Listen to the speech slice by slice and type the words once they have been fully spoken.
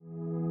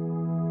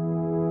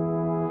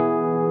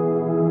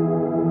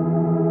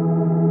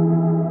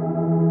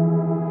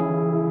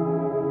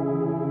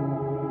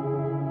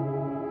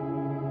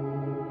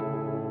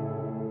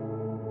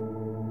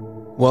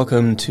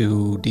Welcome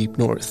to Deep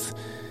North,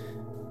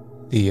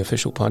 the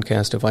official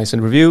podcast of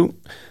Iceland Review.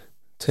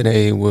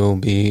 Today we'll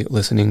be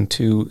listening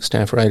to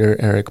staff writer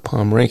Eric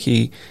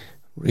Pomrecki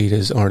read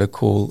his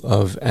article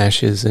of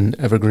Ashes and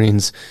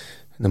Evergreens,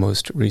 the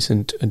most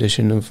recent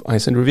edition of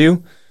Iceland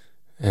Review,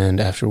 and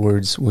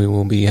afterwards we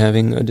will be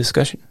having a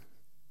discussion.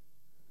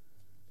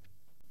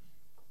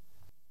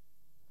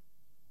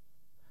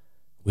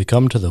 We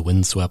come to the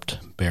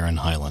windswept, barren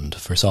highland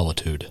for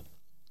solitude.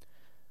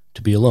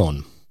 To be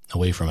alone,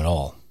 away from it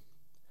all.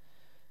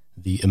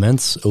 The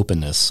immense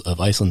openness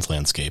of Iceland's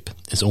landscape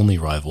is only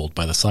rivaled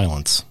by the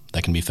silence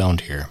that can be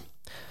found here,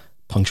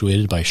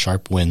 punctuated by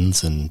sharp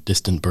winds and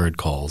distant bird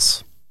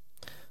calls.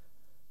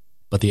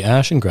 But the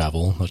ash and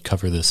gravel that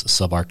cover this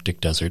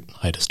subarctic desert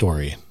hide a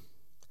story.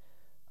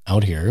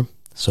 Out here,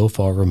 so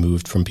far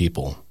removed from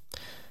people,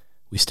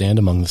 we stand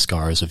among the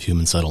scars of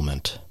human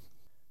settlement.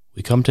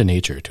 We come to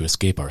nature to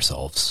escape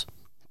ourselves,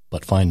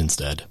 but find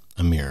instead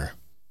a mirror.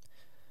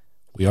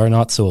 We are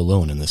not so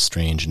alone in this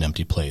strange and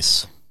empty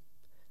place.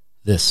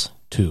 This,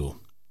 too,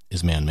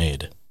 is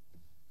man-made.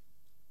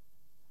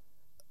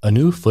 A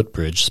new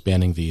footbridge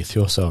spanning the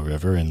Thjórsá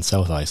River in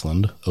South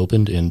Iceland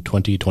opened in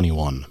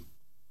 2021.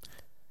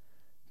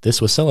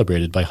 This was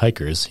celebrated by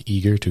hikers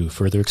eager to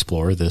further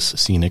explore this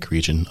scenic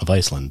region of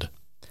Iceland.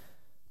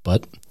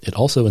 But it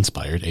also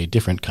inspired a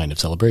different kind of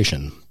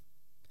celebration.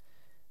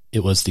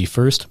 It was the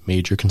first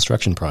major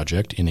construction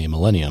project in a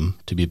millennium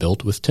to be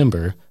built with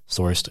timber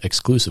sourced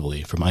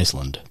exclusively from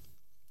Iceland.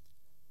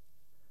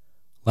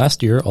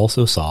 Last year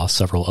also saw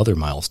several other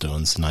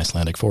milestones in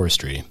Icelandic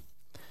forestry,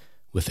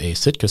 with a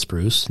Sitka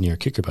spruce near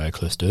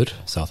Kirkjubæjarklaustur,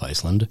 South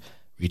Iceland,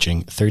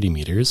 reaching 30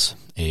 meters,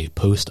 a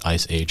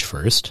post-Ice Age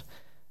first,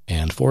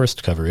 and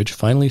forest coverage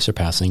finally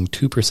surpassing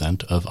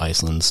 2% of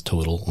Iceland's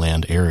total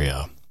land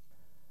area.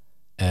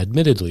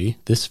 Admittedly,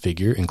 this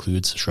figure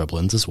includes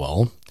shrublands as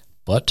well,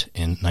 but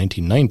in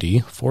 1990,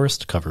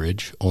 forest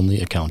coverage only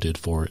accounted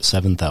for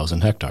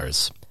 7,000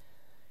 hectares.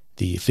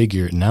 The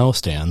figure now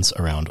stands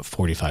around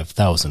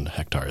 45,000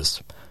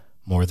 hectares,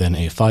 more than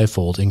a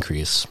five-fold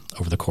increase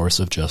over the course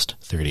of just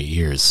 30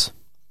 years.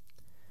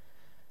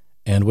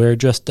 And where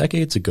just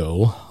decades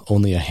ago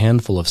only a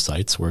handful of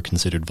sites were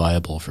considered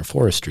viable for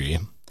forestry,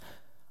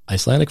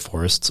 Icelandic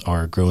forests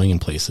are growing in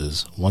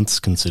places once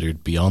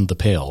considered beyond the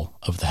pale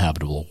of the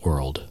habitable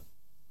world.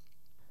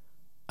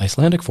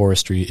 Icelandic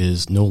forestry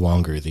is no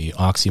longer the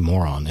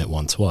oxymoron it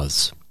once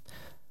was.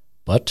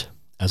 But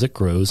as it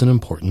grows in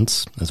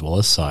importance as well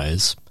as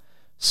size,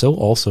 so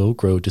also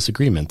grow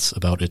disagreements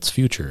about its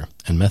future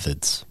and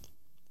methods.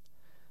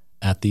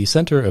 At the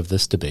center of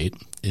this debate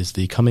is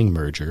the coming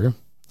merger,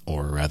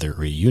 or rather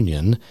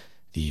reunion,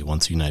 the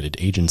once united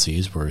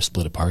agencies were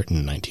split apart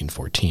in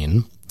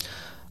 1914,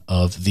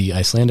 of the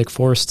Icelandic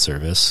Forest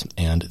Service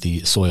and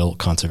the Soil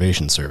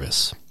Conservation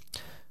Service,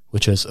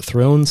 which has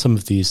thrown some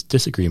of these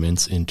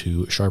disagreements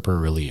into sharper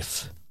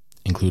relief,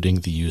 including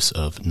the use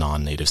of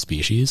non-native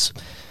species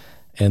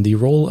and the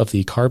role of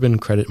the carbon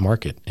credit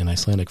market in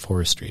Icelandic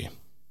forestry.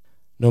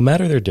 No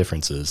matter their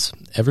differences,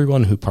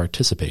 everyone who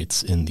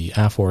participates in the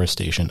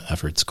afforestation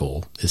effort's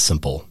goal is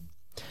simple: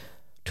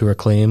 to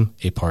reclaim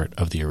a part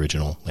of the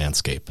original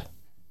landscape.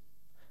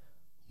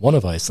 One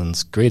of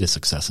Iceland's greatest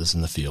successes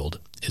in the field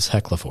is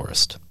Hekla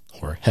Forest,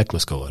 or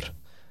Heklaskógur,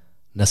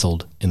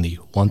 nestled in the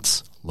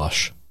once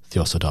lush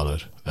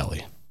Thjórsárvöllur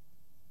Valley.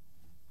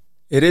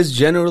 It is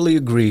generally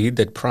agreed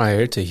that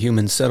prior to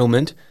human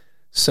settlement,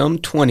 some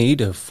 20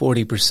 to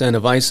 40%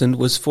 of Iceland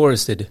was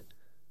forested.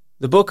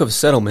 The Book of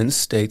Settlements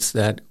states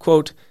that,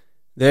 quote,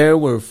 "there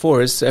were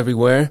forests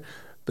everywhere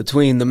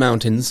between the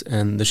mountains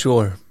and the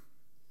shore."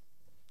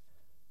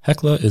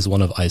 Hekla is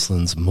one of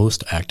Iceland's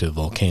most active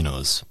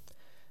volcanoes,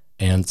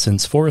 and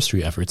since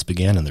forestry efforts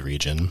began in the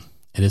region,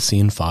 it has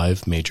seen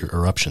 5 major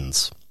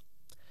eruptions.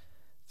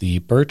 The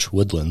birch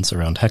woodlands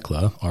around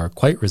Hekla are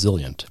quite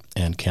resilient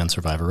and can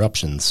survive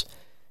eruptions,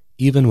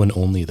 even when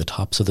only the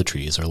tops of the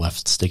trees are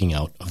left sticking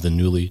out of the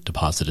newly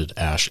deposited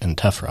ash and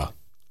tephra.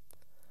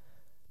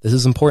 This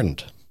is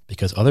important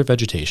because other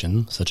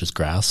vegetation, such as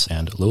grass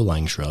and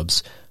low-lying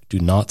shrubs, do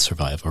not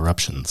survive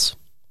eruptions.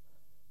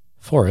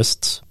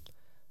 Forests,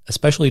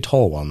 especially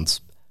tall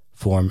ones,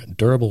 form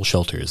durable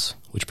shelters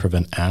which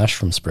prevent ash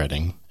from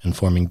spreading and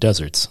forming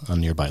deserts on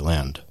nearby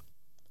land.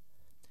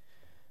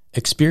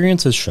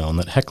 Experience has shown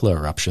that Hekla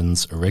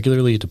eruptions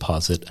regularly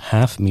deposit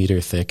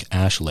half-meter-thick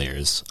ash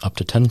layers up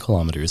to 10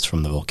 kilometers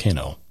from the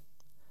volcano.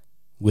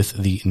 With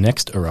the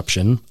next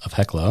eruption of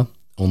Hekla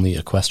only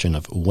a question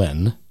of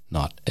when,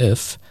 not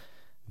if,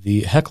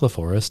 the Hekla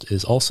Forest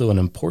is also an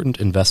important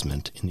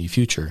investment in the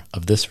future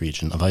of this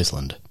region of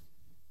Iceland.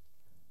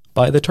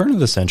 By the turn of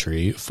the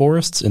century,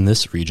 forests in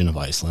this region of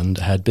Iceland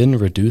had been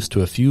reduced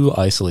to a few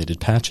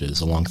isolated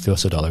patches along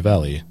Thjórsárvöllur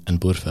Valley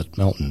and Búrfell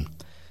Mountain,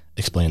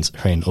 explains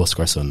Hrein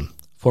Óskarsson,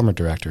 former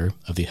director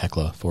of the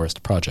Hekla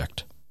Forest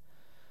Project.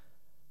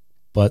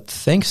 But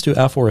thanks to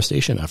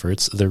afforestation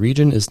efforts, the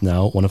region is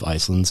now one of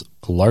Iceland's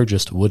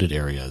largest wooded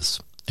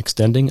areas,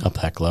 extending up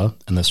Hekla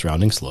and the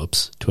surrounding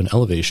slopes to an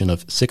elevation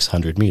of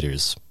 600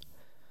 meters.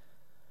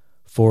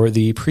 For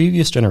the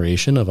previous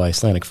generation of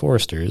Icelandic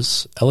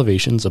foresters,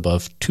 elevations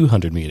above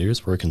 200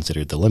 meters were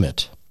considered the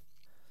limit.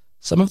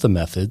 Some of the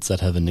methods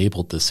that have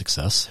enabled this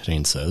success,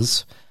 Jane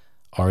says,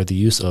 are the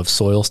use of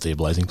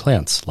soil-stabilizing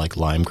plants like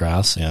lime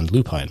grass and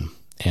lupine,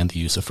 and the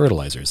use of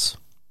fertilizers.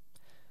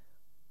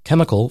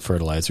 Chemical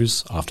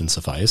fertilizers often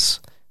suffice,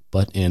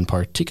 but in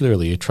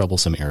particularly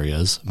troublesome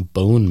areas,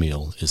 bone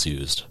meal is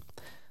used,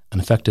 an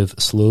effective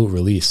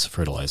slow-release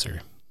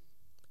fertilizer.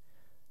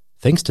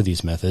 Thanks to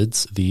these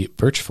methods, the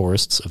birch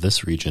forests of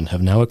this region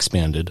have now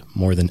expanded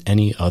more than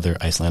any other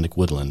Icelandic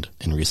woodland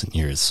in recent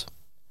years.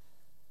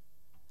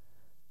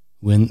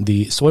 When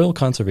the Soil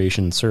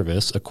Conservation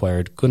Service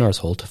acquired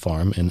Gunnarsholt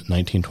Farm in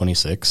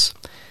 1926,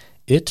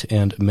 it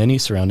and many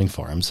surrounding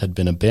farms had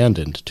been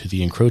abandoned to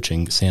the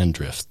encroaching sand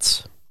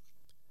drifts.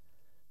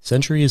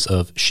 Centuries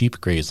of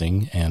sheep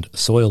grazing and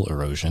soil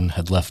erosion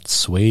had left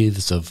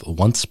swathes of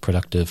once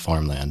productive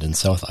farmland in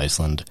South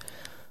Iceland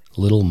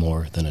little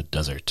more than a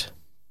desert.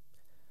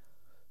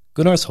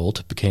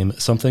 Gunnarsholt became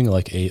something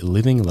like a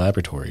living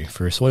laboratory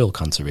for soil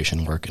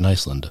conservation work in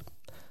Iceland,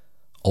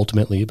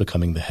 ultimately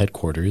becoming the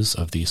headquarters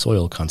of the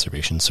Soil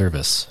Conservation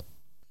Service.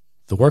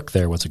 The work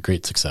there was a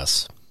great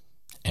success,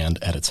 and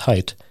at its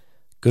height,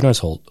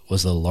 Gunnarsholt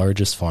was the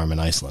largest farm in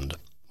Iceland,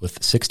 with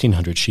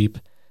 1,600 sheep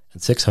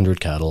and 600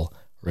 cattle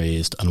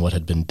raised on what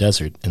had been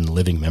desert in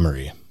living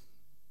memory.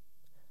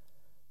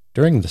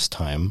 During this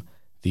time,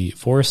 the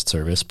Forest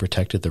Service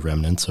protected the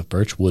remnants of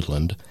birch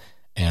woodland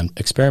and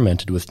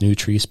experimented with new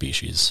tree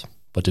species,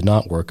 but did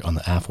not work on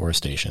the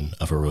afforestation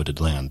of eroded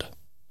land.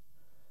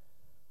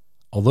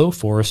 Although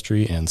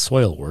forestry and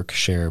soil work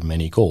share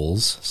many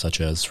goals,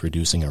 such as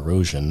reducing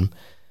erosion,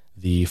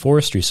 the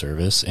Forestry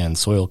Service and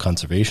Soil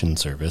Conservation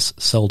Service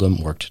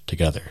seldom worked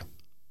together.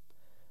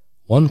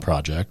 One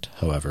project,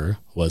 however,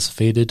 was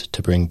fated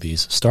to bring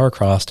these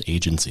star-crossed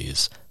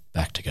agencies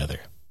back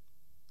together.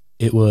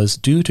 It was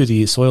due to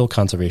the Soil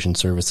Conservation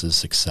Service's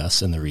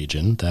success in the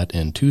region that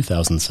in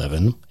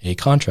 2007 a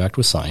contract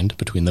was signed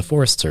between the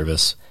Forest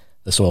Service,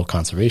 the Soil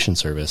Conservation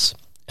Service,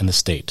 and the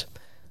state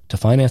to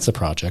finance a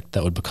project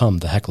that would become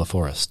the Hekla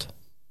Forest.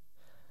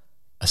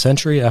 A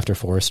century after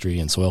forestry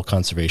and soil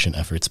conservation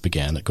efforts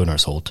began at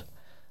Gunnarsholt,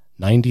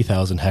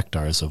 90,000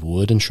 hectares of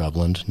wood and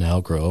shrubland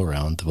now grow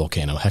around the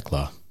volcano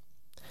Hekla.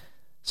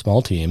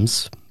 Small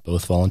teams,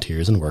 both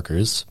volunteers and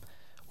workers,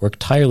 work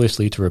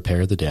tirelessly to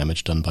repair the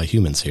damage done by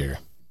humans here.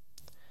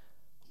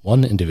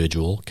 One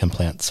individual can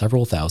plant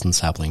several thousand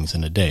saplings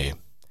in a day,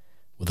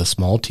 with a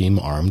small team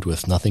armed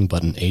with nothing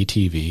but an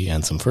ATV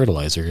and some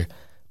fertilizer,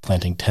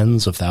 planting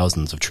tens of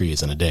thousands of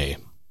trees in a day.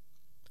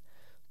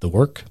 The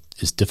work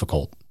is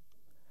difficult,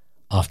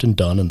 often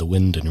done in the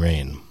wind and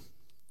rain,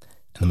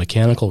 and the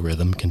mechanical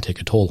rhythm can take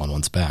a toll on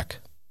one's back.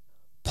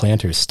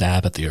 Planters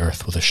stab at the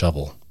earth with a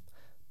shovel,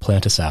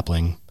 plant a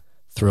sapling,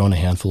 throw in a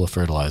handful of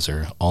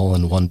fertilizer, all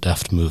in one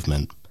deft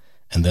movement,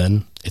 and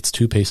then it's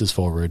 2 paces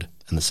forward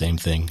and the same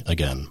thing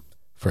again,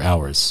 for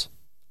hours.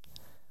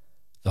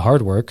 The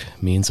hard work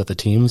means that the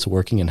teams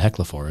working in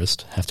Hekla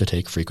Forest have to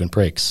take frequent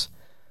breaks,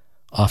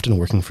 often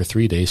working for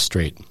 3 days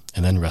straight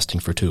and then resting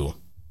for 2.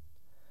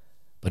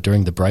 But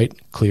during the bright,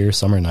 clear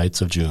summer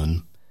nights of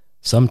June,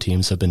 some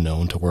teams have been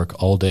known to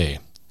work all day,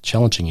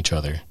 challenging each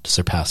other to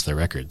surpass their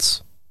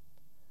records.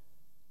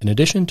 In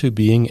addition to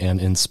being an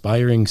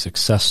inspiring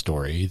success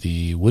story,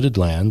 the wooded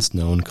lands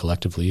known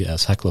collectively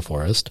as Hekla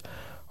Forest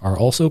are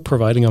also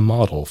providing a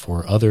model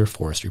for other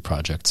forestry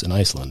projects in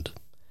Iceland,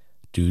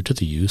 due to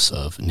the use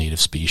of native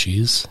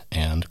species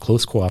and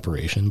close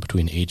cooperation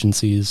between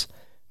agencies,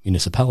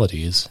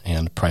 municipalities,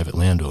 and private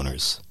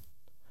landowners.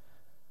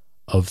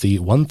 Of the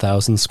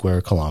 1,000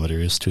 square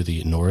kilometers to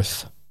the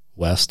north,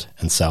 west,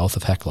 and south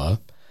of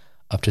Hekla,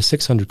 up to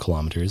 600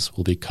 kilometers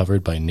will be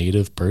covered by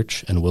native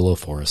birch and willow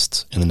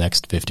forests in the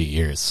next 50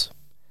 years.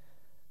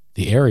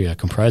 The area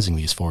comprising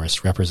these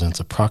forests represents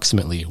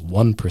approximately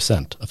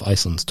 1% of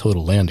Iceland's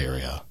total land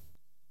area.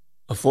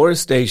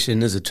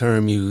 Afforestation is a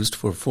term used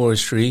for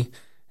forestry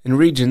in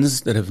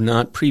regions that have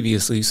not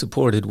previously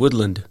supported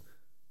woodland.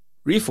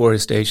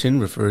 Reforestation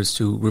refers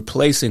to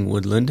replacing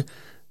woodland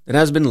that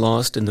has been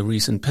lost in the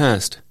recent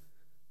past.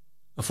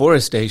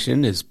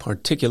 Afforestation is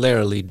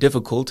particularly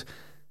difficult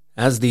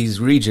as these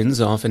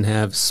regions often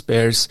have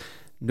sparse,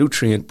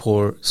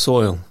 nutrient-poor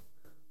soil.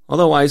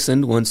 Although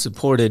Iceland once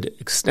supported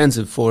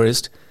extensive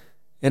forest,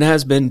 it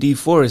has been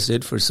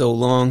deforested for so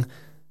long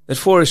that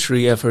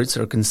forestry efforts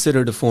are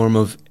considered a form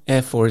of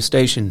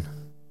afforestation.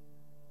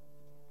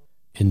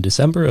 In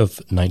December of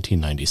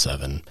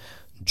 1997,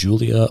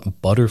 Julia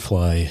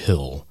Butterfly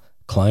Hill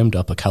climbed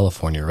up a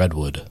California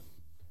redwood.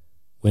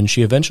 When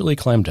she eventually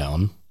climbed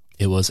down,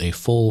 it was a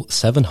full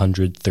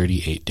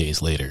 738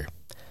 days later,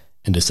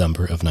 in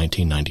December of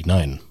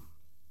 1999.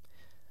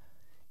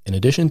 In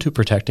addition to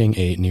protecting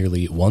a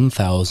nearly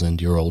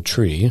 1,000-year-old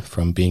tree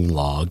from being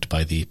logged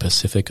by the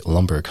Pacific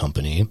Lumber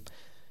Company,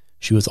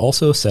 she was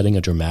also setting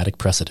a dramatic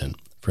precedent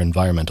for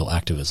environmental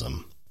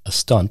activism, a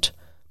stunt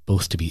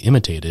both to be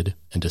imitated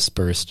and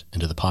dispersed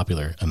into the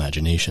popular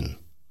imagination.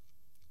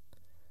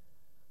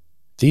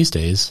 These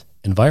days,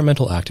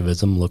 environmental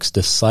activism looks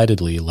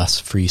decidedly less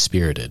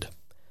free-spirited.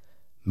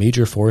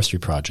 Major forestry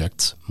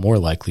projects more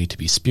likely to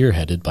be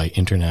spearheaded by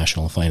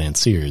international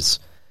financiers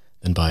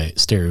than by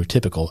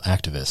stereotypical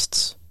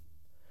activists.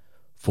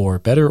 For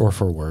better or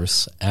for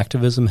worse,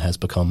 activism has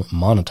become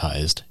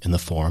monetized in the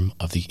form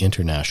of the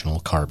international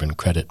carbon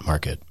credit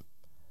market.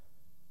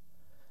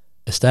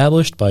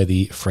 Established by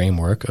the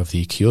framework of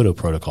the Kyoto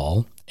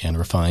Protocol and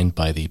refined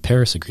by the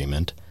Paris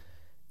Agreement,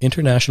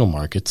 international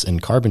markets in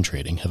carbon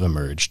trading have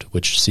emerged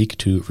which seek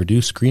to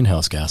reduce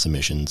greenhouse gas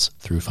emissions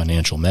through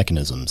financial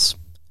mechanisms.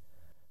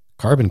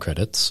 Carbon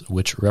credits,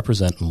 which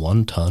represent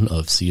 1 ton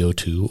of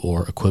CO2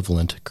 or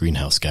equivalent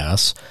greenhouse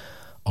gas,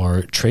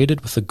 are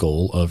traded with the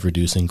goal of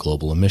reducing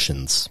global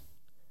emissions.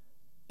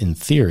 In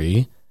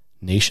theory,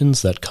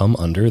 nations that come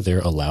under their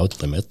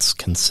allowed limits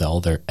can sell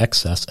their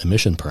excess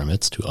emission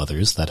permits to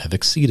others that have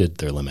exceeded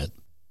their limit.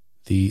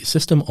 The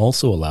system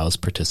also allows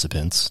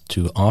participants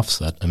to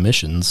offset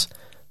emissions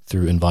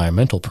through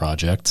environmental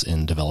projects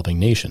in developing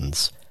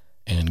nations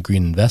and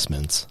green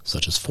investments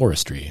such as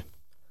forestry.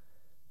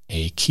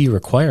 A key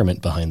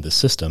requirement behind the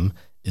system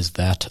is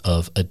that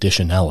of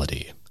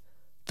additionality.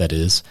 That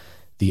is,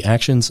 the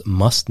actions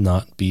must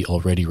not be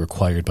already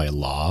required by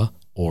law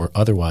or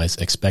otherwise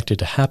expected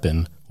to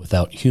happen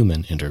without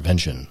human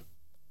intervention.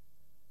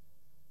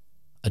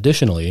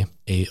 Additionally,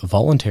 a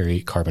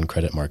voluntary carbon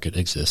credit market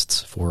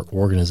exists for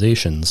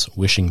organizations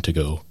wishing to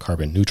go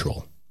carbon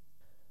neutral.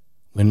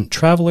 When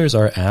travelers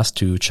are asked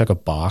to check a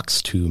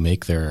box to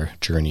make their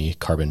journey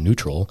carbon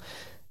neutral,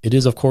 it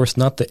is of course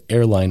not the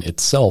airline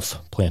itself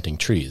planting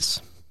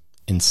trees.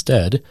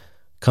 Instead,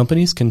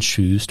 companies can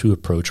choose to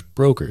approach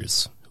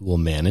brokers who will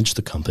manage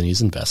the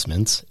company's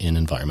investments in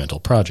environmental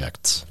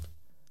projects.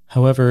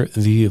 However,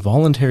 the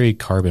voluntary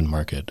carbon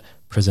market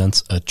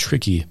presents a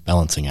tricky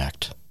balancing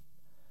act.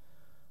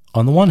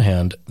 On the one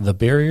hand, the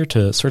barrier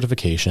to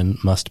certification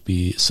must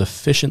be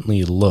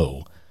sufficiently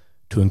low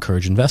to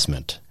encourage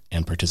investment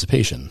and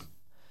participation,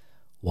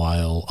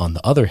 while on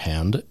the other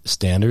hand,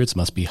 standards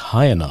must be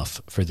high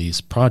enough for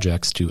these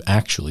projects to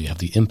actually have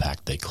the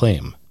impact they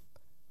claim.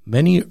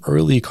 Many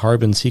early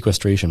carbon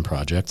sequestration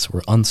projects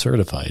were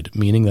uncertified,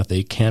 meaning that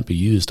they can't be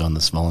used on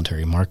this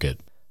voluntary market.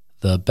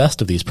 The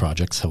best of these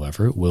projects,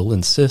 however, will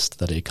insist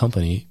that a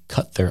company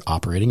cut their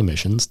operating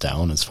emissions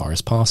down as far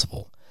as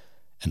possible,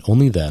 and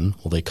only then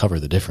will they cover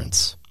the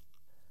difference.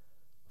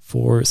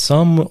 For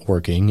some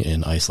working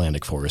in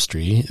Icelandic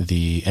forestry,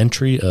 the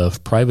entry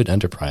of private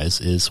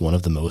enterprise is one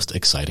of the most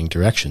exciting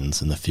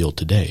directions in the field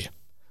today.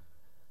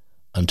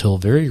 Until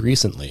very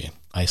recently,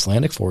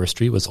 Icelandic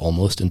forestry was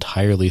almost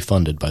entirely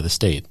funded by the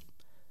state.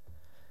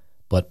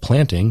 But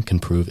planting can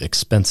prove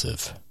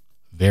expensive,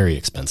 very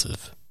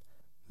expensive.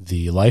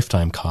 The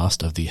lifetime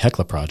cost of the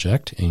Hekla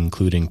project,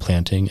 including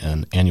planting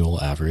an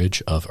annual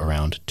average of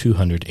around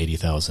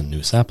 280,000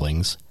 new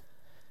saplings,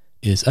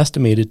 is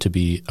estimated to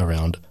be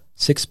around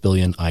 6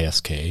 billion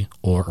ISK,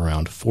 or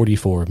around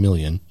 44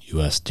 million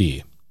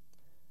USD.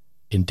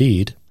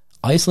 Indeed,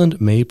 Iceland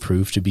may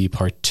prove to be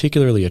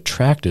particularly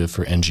attractive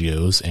for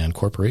NGOs and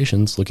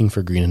corporations looking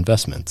for green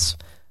investments,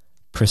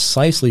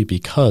 precisely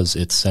because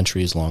its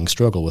centuries-long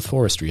struggle with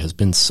forestry has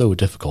been so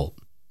difficult.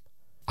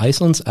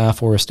 Iceland's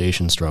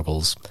afforestation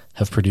struggles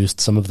have produced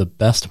some of the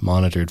best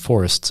monitored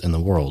forests in the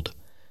world,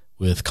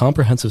 with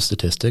comprehensive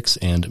statistics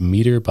and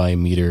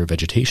meter-by-meter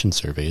vegetation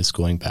surveys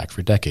going back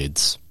for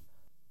decades.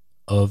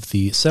 Of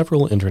the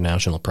several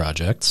international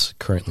projects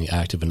currently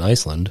active in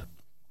Iceland,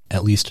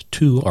 at least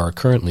 2 are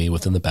currently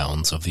within the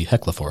bounds of the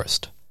Hekla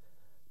Forest.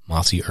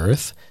 Mossy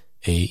Earth,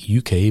 a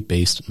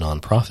UK-based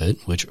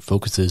nonprofit which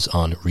focuses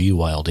on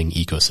rewilding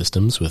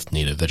ecosystems with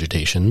native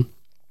vegetation,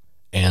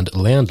 and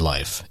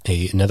Landlife,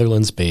 a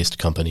Netherlands-based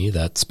company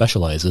that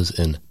specializes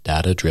in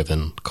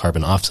data-driven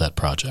carbon offset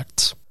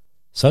projects.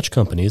 Such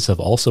companies have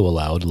also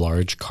allowed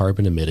large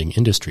carbon-emitting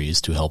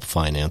industries to help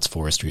finance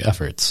forestry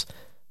efforts,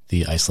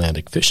 the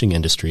Icelandic fishing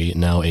industry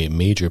now a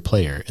major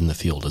player in the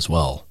field as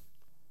well.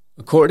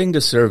 According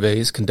to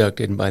surveys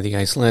conducted by the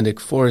Icelandic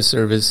Forest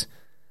Service,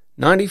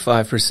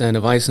 95%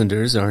 of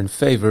Icelanders are in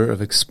favor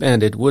of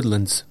expanded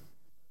woodlands.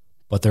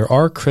 But there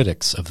are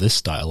critics of this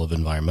style of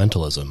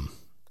environmentalism,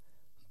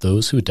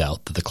 those who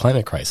doubt that the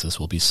climate crisis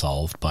will be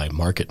solved by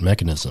market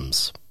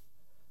mechanisms.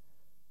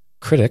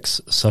 Critics,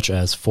 such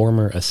as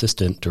former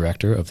Assistant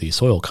Director of the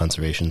Soil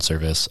Conservation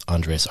Service,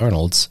 Andres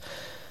Arnolds,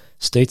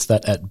 states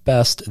that at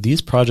best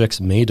these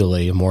projects may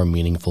delay more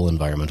meaningful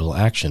environmental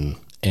action,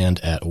 and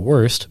at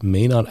worst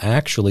may not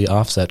actually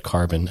offset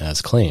carbon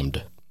as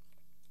claimed.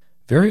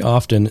 Very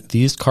often,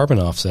 these carbon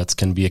offsets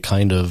can be a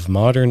kind of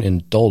modern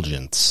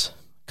indulgence.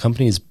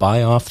 Companies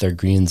buy off their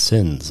green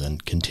sins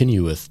and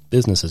continue with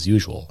business as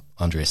usual,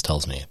 Andres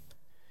tells me.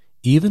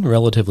 Even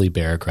relatively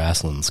bare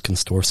grasslands can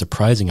store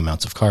surprising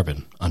amounts of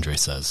carbon,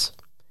 Andres says.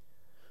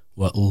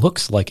 What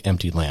looks like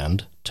empty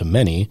land, to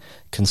many,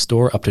 can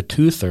store up to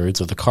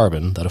 2/3 of the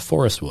carbon that a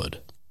forest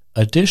would.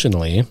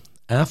 Additionally,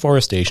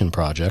 afforestation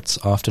projects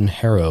often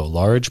harrow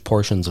large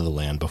portions of the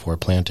land before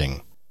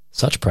planting.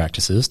 Such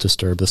practices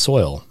disturb the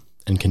soil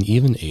and can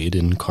even aid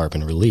in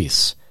carbon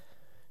release.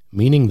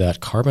 meaning that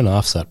carbon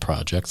offset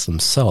projects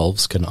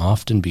themselves can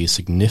often be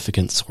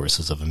significant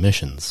sources of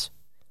emissions.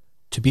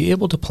 To be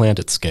able to plant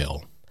at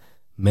scale,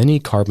 many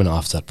carbon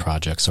offset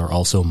projects are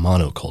also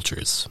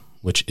monocultures,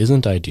 which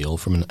isn't ideal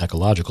from an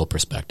ecological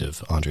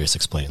perspective, Andres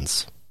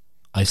explains.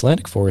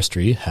 Icelandic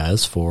forestry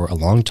has for a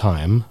long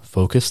time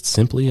focused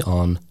simply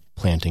on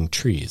planting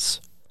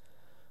trees.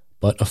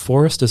 But a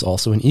forest is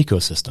also an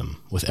ecosystem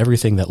with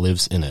everything that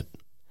lives in it.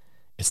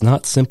 It's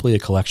not simply a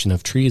collection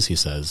of trees, he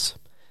says,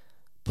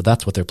 but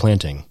that's what they're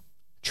planting.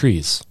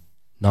 Trees,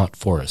 not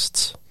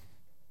forests.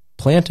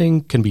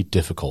 Planting can be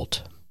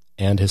difficult,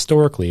 and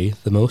historically,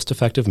 the most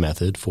effective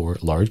method for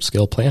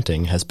large-scale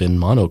planting has been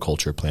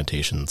monoculture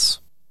plantations.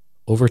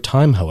 Over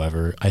time,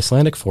 however,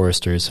 Icelandic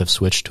foresters have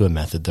switched to a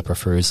method that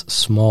prefers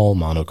small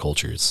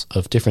monocultures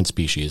of different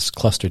species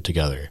clustered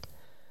together,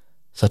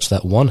 such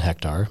that 1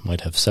 hectare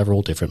might have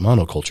several different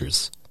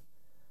monocultures.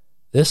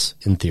 This,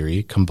 in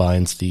theory,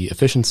 combines the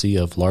efficiency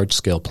of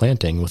large-scale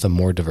planting with a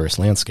more diverse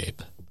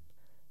landscape.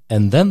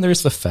 And then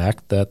there's the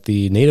fact that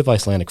the native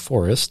Icelandic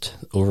forest,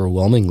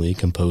 overwhelmingly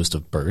composed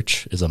of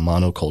birch, is a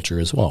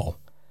monoculture as well.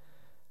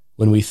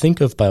 When we think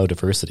of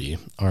biodiversity,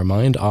 our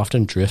mind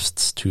often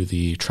drifts to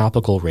the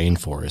tropical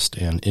rainforest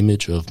and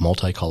image of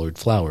multicolored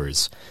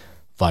flowers,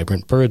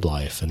 vibrant bird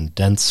life, and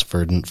dense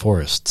verdant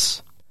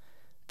forests.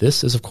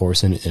 This is, of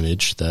course, an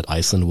image that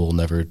Iceland will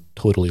never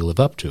totally live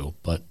up to,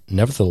 but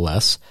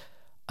nevertheless,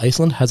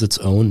 Iceland has its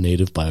own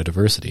native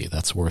biodiversity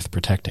that's worth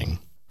protecting.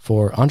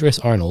 For Andres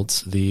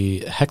Arnolds,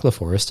 the Hekla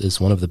Forest is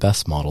one of the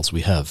best models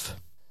we have.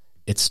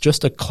 It's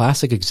just a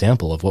classic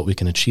example of what we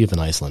can achieve in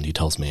Iceland, he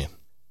tells me.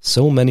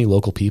 So many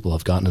local people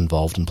have gotten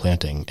involved in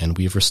planting, and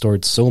we've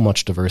restored so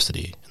much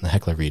diversity in the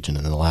Hekla region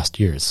in the last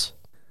years.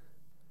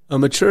 A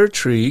mature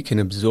tree can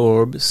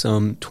absorb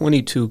some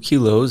 22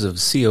 kilos of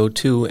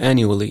CO2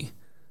 annually,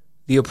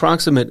 the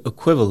approximate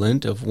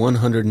equivalent of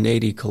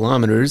 180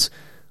 kilometers,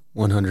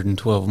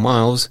 112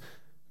 miles,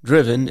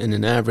 driven in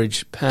an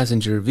average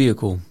passenger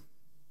vehicle.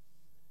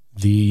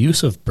 The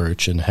use of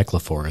birch in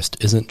Hekla Forest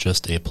isn't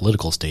just a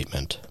political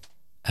statement.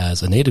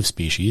 As a native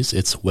species,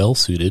 it's well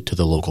suited to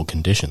the local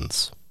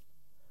conditions.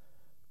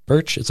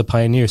 Birch is a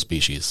pioneer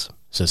species,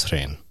 says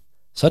Hrein.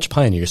 Such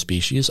pioneer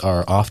species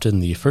are often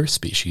the first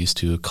species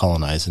to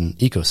colonize an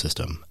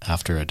ecosystem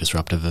after a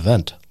disruptive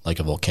event, like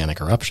a volcanic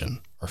eruption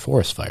or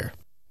forest fire.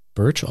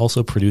 Birch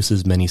also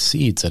produces many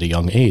seeds at a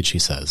young age, he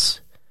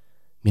says,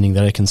 meaning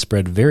that it can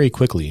spread very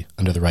quickly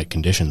under the right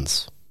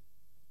conditions.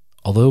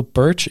 Although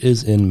birch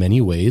is in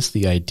many ways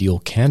the ideal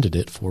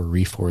candidate for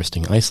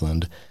reforesting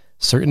Iceland,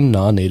 certain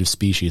non-native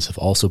species have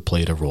also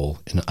played a role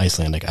in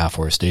Icelandic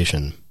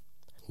afforestation.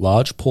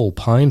 Lodgepole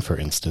pine, for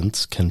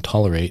instance, can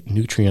tolerate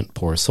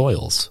nutrient-poor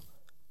soils,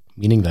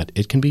 meaning that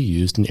it can be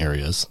used in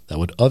areas that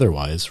would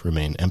otherwise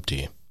remain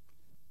empty.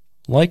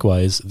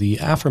 Likewise, the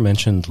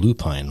aforementioned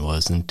lupine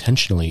was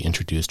intentionally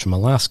introduced from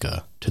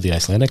Alaska to the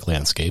Icelandic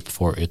landscape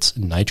for its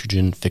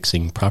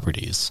nitrogen-fixing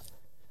properties.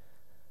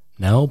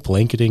 Now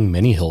blanketing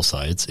many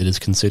hillsides, it is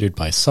considered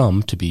by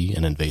some to be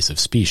an invasive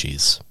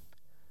species.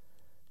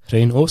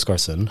 Hrein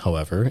Óskarsson,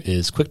 however,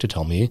 is quick to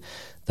tell me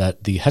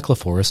that the Hekla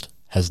Forest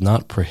has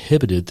not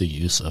prohibited the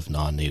use of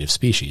non-native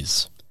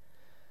species.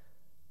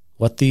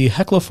 What the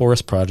Hekla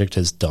Forest project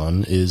has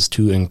done is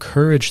to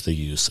encourage the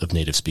use of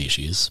native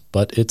species,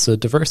 but it's a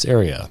diverse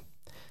area.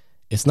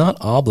 It's not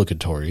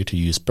obligatory to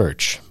use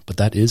birch, but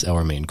that is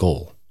our main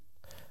goal.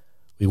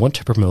 We want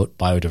to promote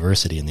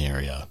biodiversity in the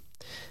area,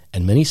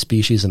 and many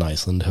species in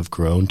Iceland have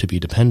grown to be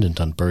dependent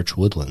on birch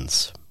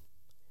woodlands.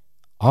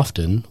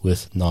 Often,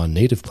 with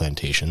non-native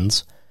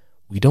plantations,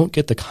 we don't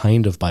get the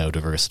kind of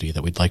biodiversity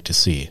that we'd like to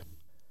see.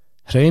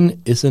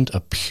 Hrein isn't a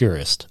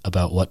purist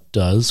about what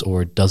does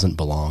or doesn't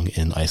belong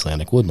in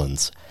Icelandic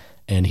woodlands,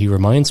 and he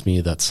reminds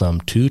me that some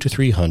 200 to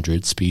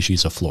 300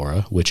 species of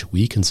flora, which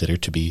we consider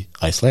to be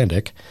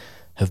Icelandic,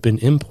 have been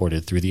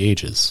imported through the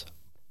ages.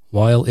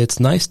 While it's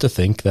nice to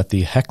think that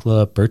the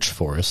Hekla birch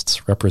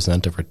forests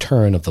represent a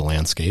return of the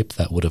landscape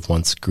that would have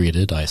once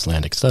greeted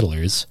Icelandic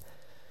settlers,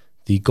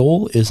 the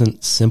goal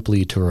isn't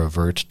simply to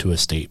revert to a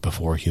state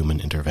before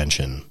human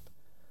intervention.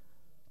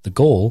 The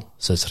goal,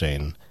 says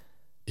Hrein,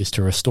 is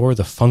to restore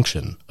the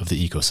function of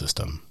the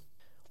ecosystem.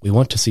 We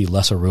want to see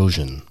less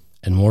erosion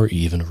and more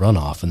even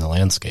runoff in the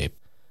landscape.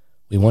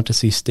 We want to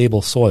see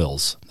stable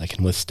soils that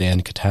can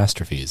withstand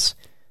catastrophes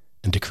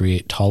and to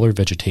create taller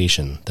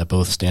vegetation that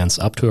both stands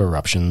up to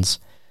eruptions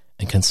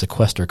and can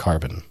sequester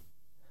carbon.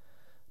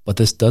 But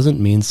this doesn't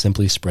mean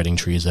simply spreading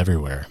trees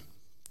everywhere.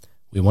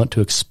 We want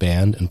to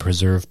expand and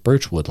preserve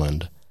birch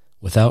woodland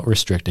without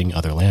restricting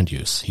other land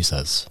use, he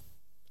says.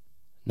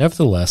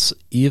 Nevertheless,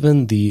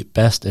 even the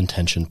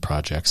best-intentioned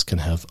projects can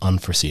have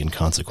unforeseen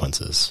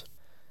consequences.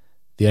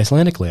 The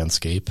Icelandic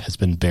landscape has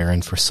been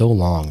barren for so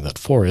long that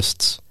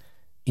forests,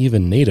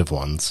 even native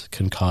ones,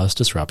 can cause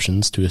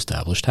disruptions to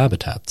established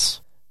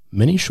habitats.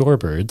 Many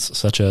shorebirds,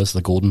 such as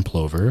the golden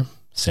plover,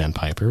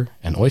 sandpiper,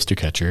 and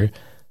oystercatcher,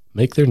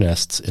 make their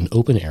nests in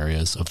open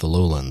areas of the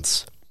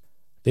lowlands.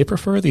 They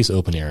prefer these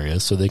open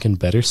areas so they can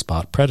better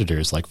spot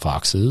predators like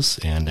foxes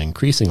and,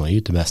 increasingly,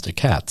 domestic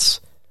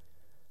cats.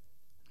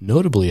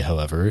 Notably,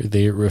 however,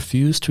 they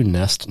refuse to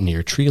nest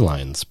near tree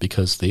lines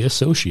because they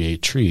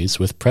associate trees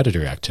with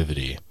predator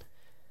activity.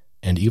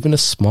 And even a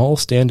small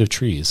stand of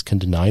trees can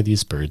deny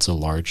these birds a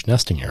large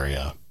nesting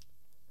area.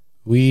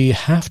 We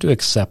have to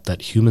accept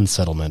that human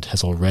settlement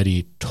has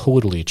already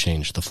totally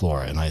changed the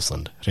flora in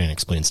Iceland, Rein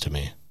explains to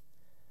me.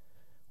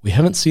 We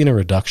haven't seen a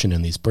reduction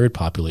in these bird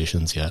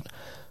populations yet,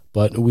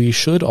 but we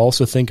should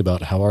also think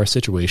about how our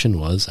situation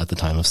was at the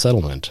time of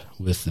settlement,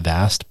 with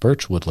vast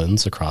birch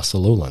woodlands across the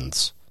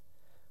lowlands.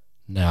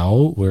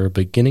 Now we're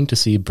beginning to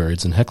see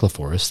birds in Hekla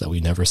Forest that we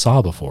never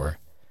saw before.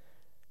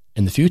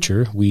 In the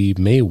future, we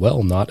may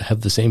well not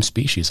have the same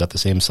species at the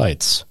same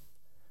sites.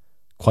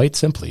 Quite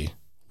simply,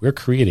 we're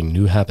creating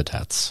new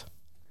habitats.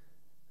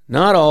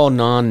 Not all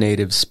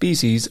non-native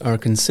species are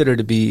considered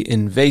to be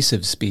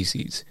invasive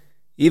species,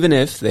 even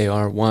if they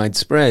are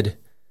widespread.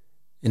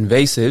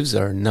 Invasives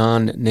are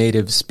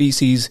non-native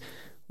species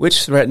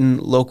which threaten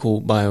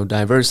local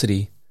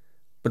biodiversity,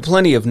 but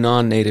plenty of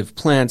non-native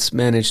plants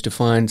manage to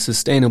find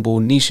sustainable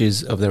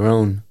niches of their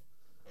own.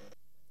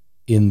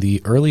 In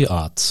the early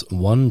aughts,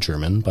 one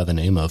German by the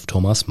name of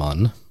Thomas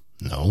Mann,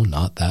 no,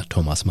 not that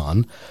Thomas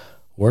Mann,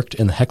 worked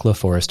in the Hekla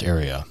Forest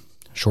area,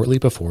 shortly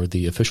before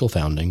the official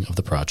founding of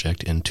the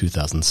project in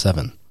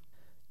 2007.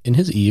 In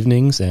his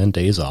evenings and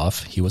days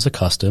off, he was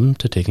accustomed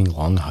to taking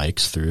long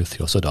hikes through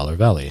Þjórsárvöllur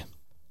Valley.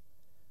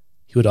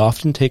 He would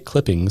often take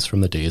clippings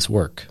from the day's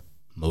work,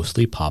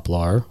 mostly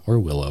poplar or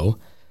willow,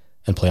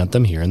 and plant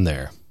them here and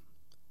there.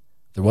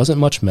 There wasn't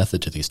much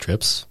method to these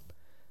trips,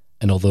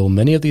 and although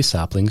many of these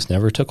saplings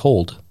never took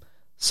hold,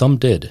 some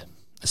did,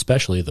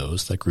 especially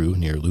those that grew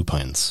near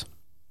lupines.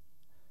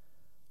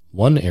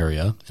 One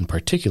area in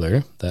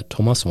particular that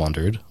Thomas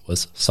wandered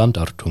was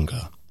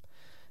Sandártunga,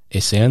 a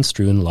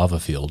sand-strewn lava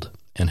field,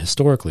 and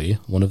historically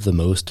one of the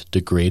most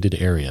degraded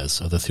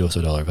areas of the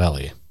Þjórsárvöllur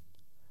Valley.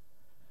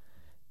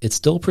 It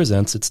still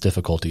presents its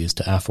difficulties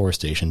to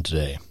afforestation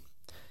today,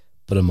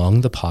 but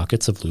among the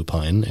pockets of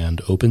lupine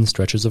and open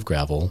stretches of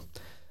gravel,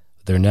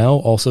 there now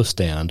also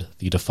stand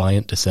the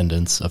defiant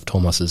descendants of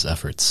Thomas's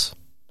efforts.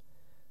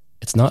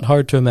 It's not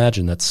hard to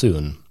imagine that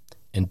soon,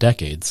 in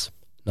decades,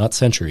 not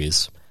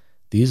centuries,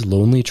 these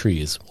lonely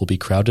trees will be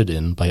crowded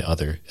in by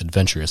other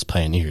adventurous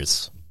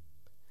pioneers.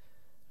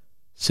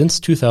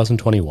 Since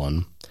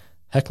 2021,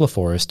 Hekla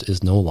Forest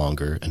is no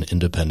longer an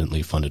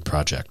independently funded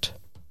project.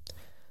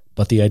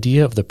 But the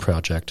idea of the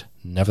project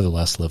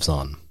nevertheless lives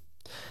on,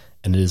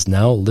 and it is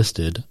now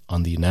listed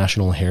on the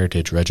National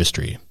Heritage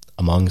Registry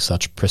among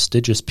such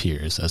prestigious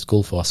piers as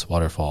Gullfoss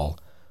Waterfall,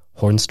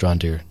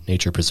 Hornstrandir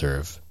Nature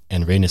Preserve,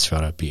 and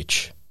Reynisfjara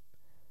Beach.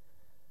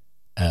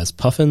 As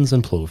puffins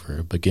and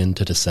plover begin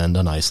to descend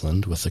on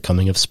Iceland with the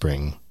coming of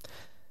spring,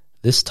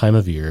 this time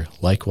of year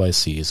likewise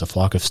sees a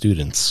flock of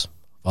students,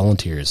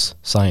 volunteers,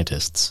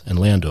 scientists, and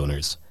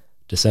landowners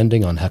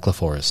descending on Hekla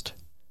Forest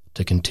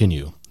to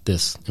continue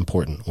this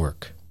important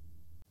work.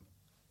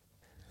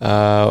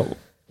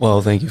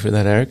 Well, thank you for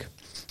that, Eric.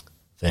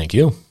 Thank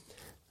you.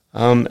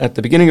 At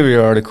the beginning of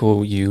your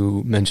article,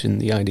 you mentioned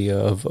the idea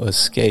of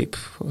escape.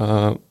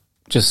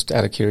 Just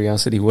out of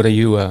curiosity, what are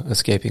you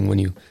escaping when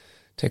you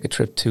take a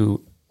trip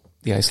to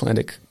the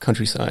Icelandic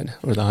countryside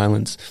or the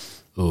highlands?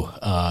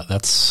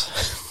 That's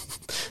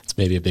it's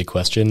maybe a big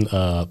question,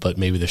 but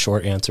maybe the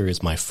short answer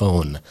is my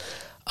phone.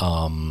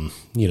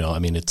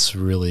 It's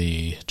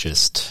really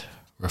just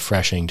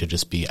refreshing to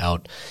just be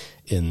out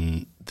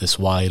in this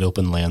wide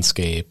open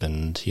landscape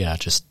and,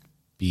 just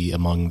be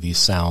among these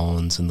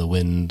sounds and the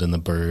wind and the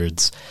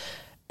birds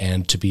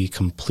and to be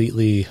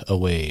completely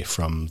away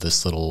from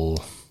this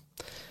little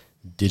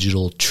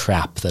digital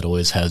trap that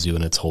always has you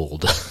in its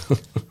hold.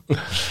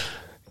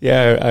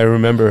 Yeah, I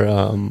remember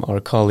our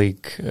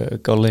colleague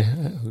Golle,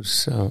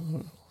 who's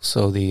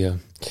also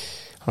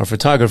our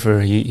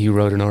photographer. He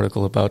wrote an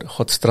article about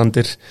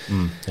Hotstrandir,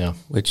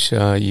 which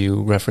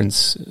you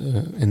reference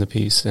in the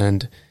piece,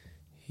 and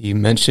he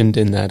mentioned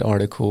in that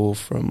article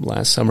from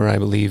last summer, I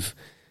believe,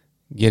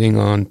 getting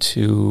on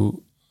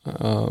to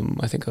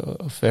I think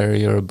a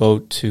ferry or a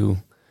boat to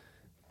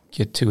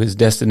get to his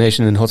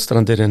destination in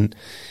Hotstrandir and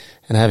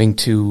having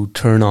to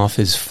turn off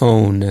his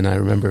phone. And I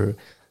remember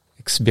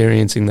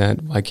experiencing that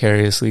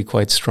vicariously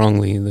quite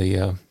strongly.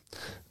 The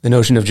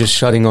notion of just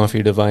shutting off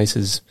your device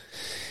is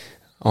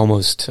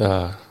almost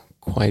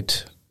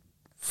quite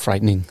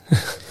frightening.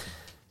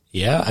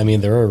 Yeah,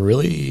 there are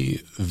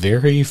really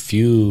very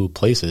few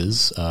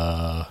places,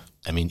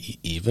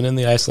 even in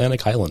the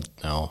Icelandic highland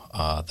now,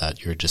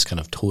 that you're just kind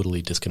of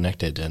totally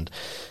disconnected. And,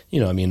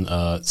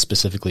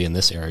 specifically in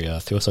this area,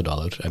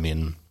 Þjórsárvöllur,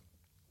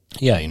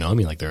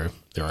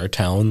 there are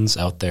towns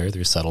out there,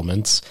 there's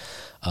settlements.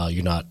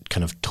 You're not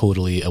kind of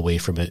totally away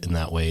from it in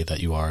that way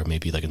that you are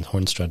maybe like in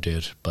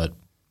Hornstrandir, but,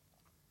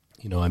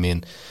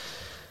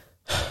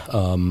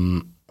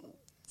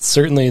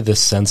 certainly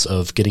this sense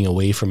of getting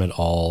away from it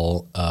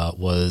all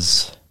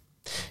was,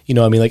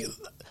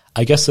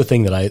 I guess the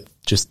thing that I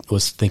just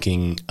was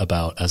thinking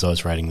about as I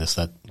was writing this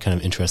that kind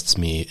of interests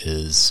me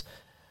is,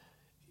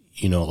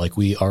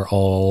 we are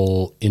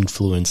all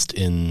influenced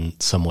in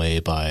some way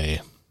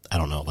by,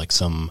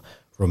 some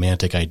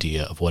romantic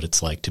idea of what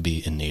it's like to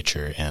be in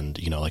nature. And,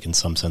 you know, like in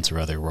some sense or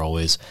other, we're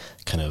always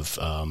kind of,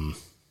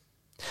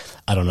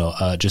 I don't know,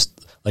 just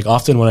like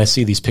often when I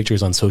see these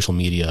pictures on social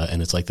media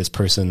and it's like this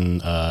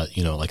person,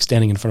 you know, like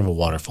standing in front of a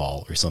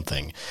waterfall or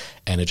something,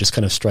 and it just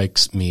kind of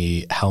strikes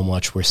me how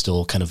much we're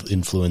still kind of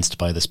influenced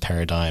by this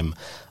paradigm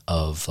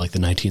of like the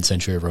 19th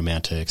century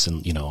romantics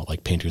and, you know,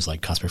 like painters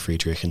like Caspar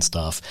Friedrich and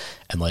stuff.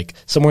 And like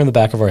somewhere in the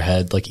back of our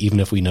head, like even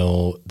if we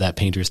know that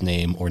painter's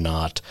name or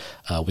not,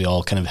 we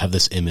all kind of have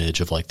this image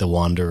of like the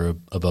wanderer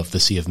above the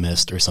sea of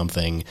mist or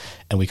something.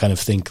 And we kind of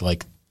think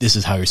like, this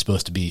is how you're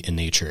supposed to be in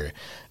nature.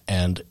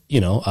 And,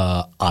 you know,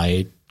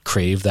 I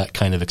crave that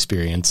kind of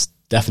experience,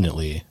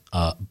 definitely.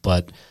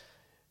 But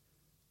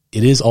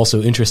it is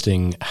also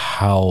interesting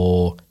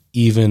how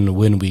even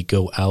when we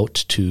go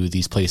out to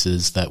these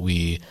places that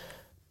we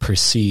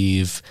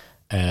perceive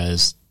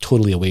as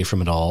totally away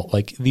from it all,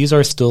 like these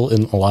are still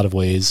in a lot of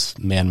ways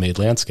man-made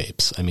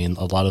landscapes. I mean,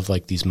 a lot of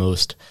like these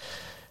most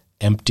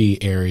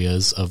empty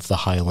areas of the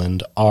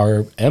highland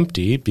are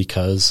empty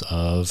because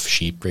of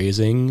sheep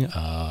grazing,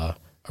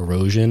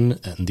 erosion,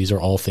 and these are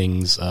all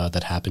things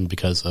that happen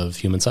because of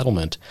human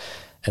settlement.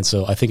 And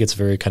so I think it's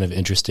very kind of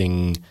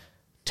interesting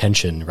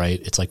tension,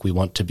 right? It's like we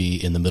want to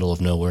be in the middle of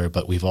nowhere,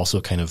 but we've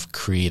also kind of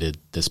created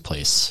this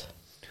place.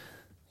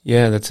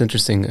 Yeah, that's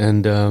interesting.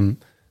 And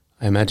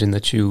I imagine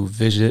that you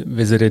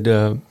visited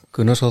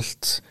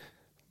Gunnarsholt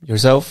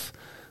yourself.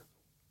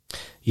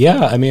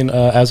 Yeah, I mean,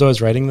 as I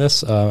was writing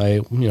this, I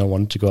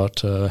wanted to go out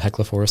to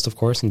Hekla Forest, of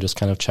course, and just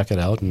kind of check it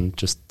out and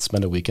just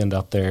spend a weekend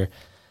out there.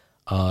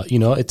 You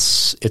know,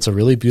 it's a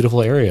really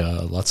beautiful area.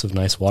 Lots of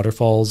nice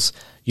waterfalls.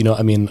 You know,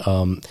 I mean,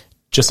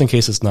 just in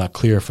case it's not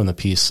clear from the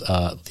piece,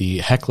 the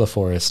Hekla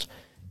Forest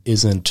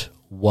isn't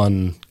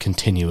one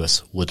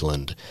continuous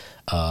woodland.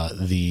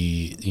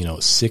 The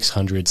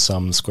 600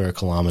 some square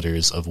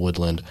kilometers of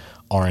woodland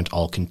aren't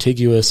all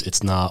contiguous.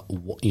 It's not,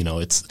 you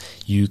know,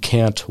 you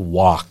can't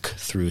walk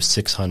through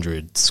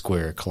 600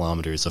 square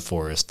kilometers of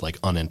forest like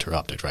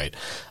uninterrupted, right?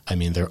 I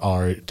mean, there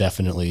are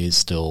definitely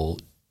still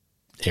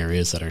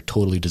areas that are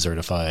totally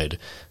desertified,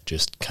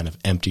 just kind of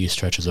empty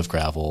stretches of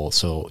gravel.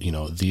 So, you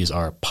know, these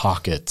are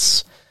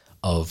pockets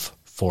of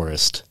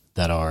forest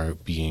that are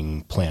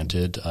being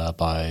planted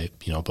by,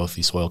 you know, both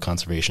the Soil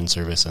Conservation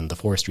Service and the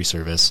Forestry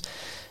Service.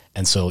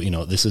 And so, you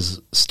know, this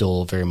is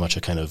still very much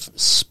a kind of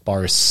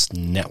sparse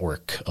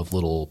network of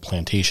little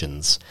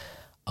plantations.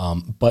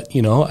 But,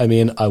 you know, I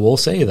mean, I will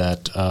say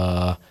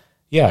that,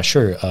 yeah,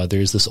 sure,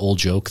 there's this old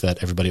joke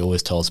that everybody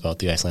always tells about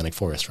the Icelandic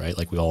forest, right?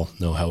 Like we all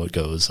know how it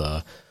goes.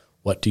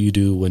 What do you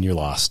do when you're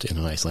lost in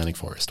an Icelandic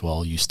forest?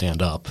 Well, you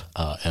stand up,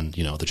 and,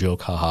 you know, the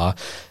joke, haha,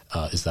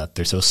 is that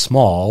they're so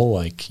small,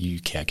 like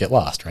you can't get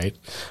lost, right?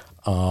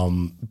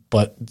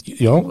 But,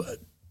 you know,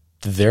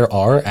 there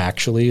are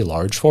actually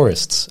large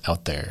forests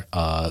out there.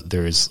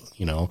 There's,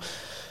 you know,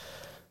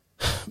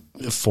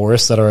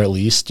 forests that are at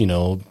least, you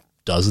know,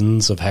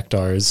 dozens of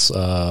hectares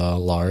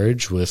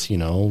large with, you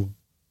know,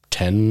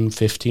 10,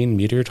 15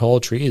 meter tall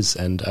trees.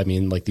 And I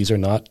mean, like, these are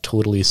not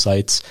totally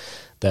sites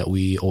that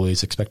we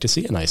always expect to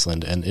see in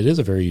Iceland, and it is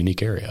a very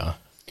unique area.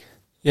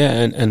 Yeah,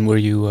 and were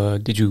you,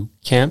 did you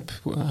camp?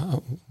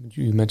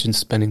 You mentioned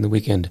spending the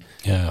weekend.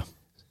 Yeah.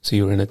 So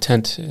you were in a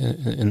tent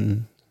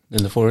in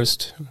the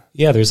forest?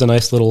 Yeah, there's a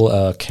nice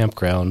little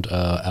campground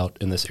out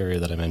in this area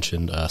that I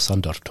mentioned,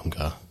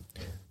 Sandortunga.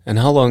 And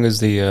how long is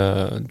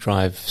the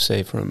drive,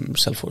 say, from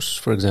Selfoss,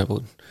 for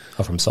example?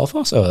 Oh, from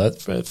Selfoss? Oh,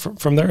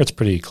 from there it's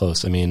pretty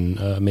close. I mean,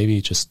 maybe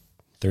just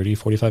 30,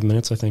 45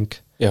 minutes, I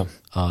think. Yeah.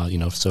 You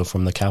know, so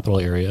from the capital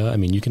area, I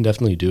mean, you can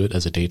definitely do it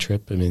as a day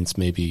trip. I mean, it's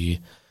maybe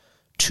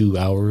 2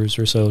 hours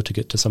or so to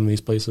get to some of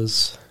these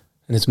places.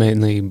 And it's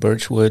mainly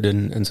birchwood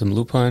and some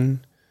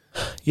lupine?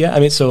 Yeah, I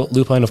mean, so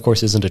lupine, of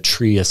course, isn't a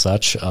tree as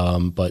such,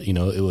 but, you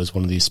know, it was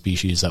one of these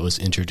species that was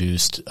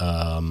introduced,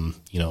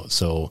 you know,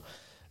 so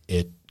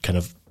it kind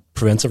of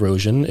prevents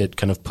erosion. It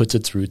kind of puts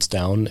its roots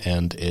down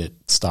and it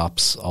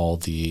stops all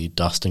the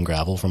dust and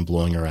gravel from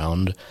blowing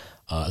around.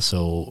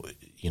 So,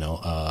 you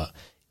know,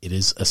 it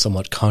is a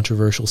somewhat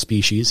controversial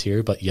species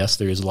here, but yes,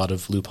 there is a lot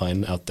of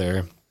lupine out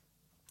there.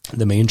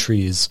 The main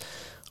trees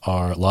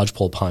are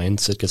lodgepole pine,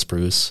 Sitka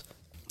spruce,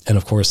 and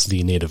of course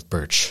the native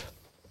birch.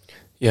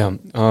 Yeah,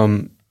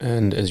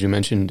 and as you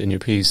mentioned in your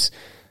piece,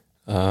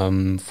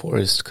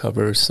 forests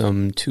cover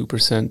some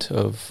 2%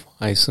 of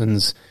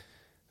Iceland's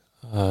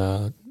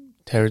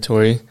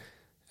territory,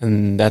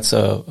 and that's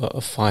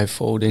a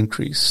five-fold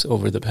increase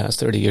over the past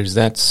 30 years.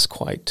 That's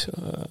quite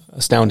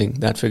astounding,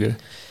 that figure.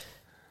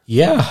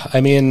 Yeah,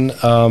 I mean,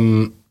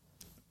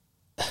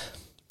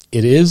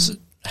 it is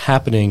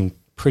happening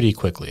pretty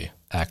quickly,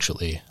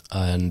 actually.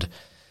 And,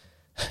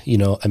 you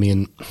know, I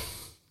mean,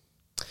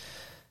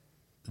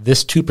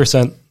 this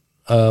 2%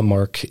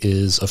 mark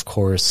is, of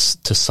course,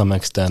 to some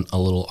extent a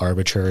little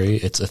arbitrary.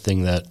 It's a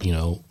thing that, you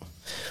know,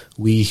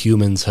 we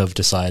humans have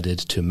decided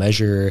to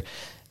measure.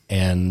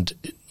 And,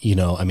 you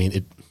know, I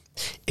mean,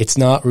 it's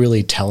not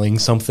really telling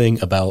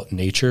something about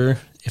nature,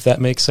 if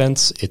that makes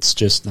sense. It's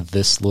just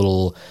this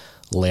little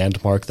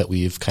landmark that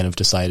we've kind of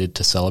decided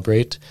to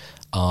celebrate.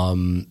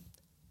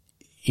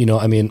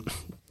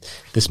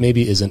 this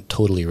maybe isn't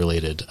totally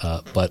related,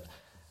 but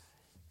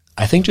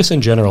I think just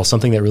in general,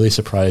 something that really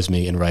surprised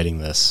me in writing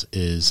this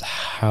is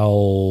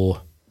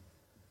how,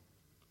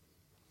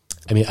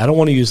 I don't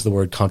want to use the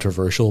word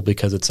controversial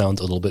because it sounds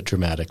a little bit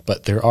dramatic,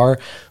 but there are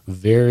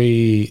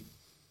very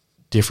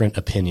different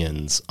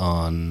opinions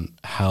on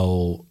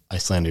how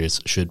Icelanders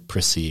should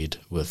proceed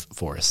with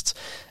forests.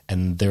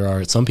 And there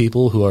are some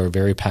people who are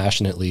very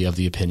passionately of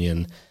the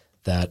opinion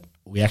that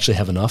we actually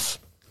have enough,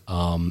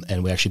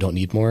 and we actually don't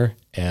need more.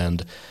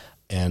 And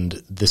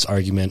this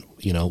argument,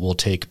 will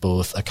take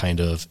both a kind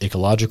of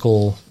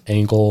ecological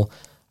angle,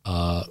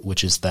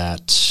 which is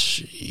that,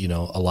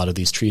 a lot of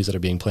these trees that are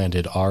being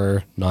planted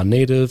are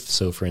non-native.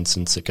 So, for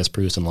instance, Sitka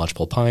spruce and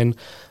lodgepole pine,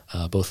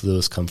 both of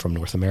those come from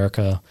North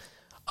America.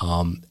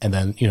 And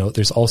then,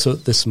 there's also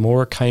this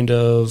more kind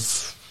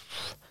of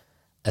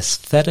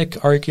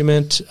aesthetic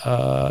argument,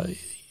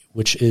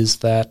 which is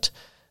that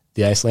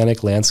the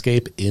Icelandic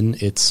landscape in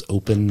its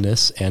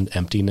openness and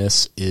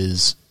emptiness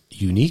is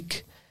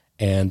unique.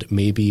 And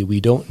maybe we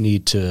don't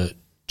need to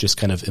just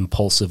kind of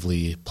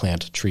impulsively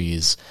plant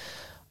trees.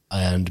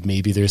 And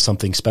maybe there's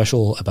something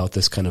special about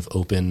this kind of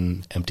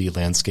open, empty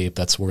landscape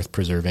that's worth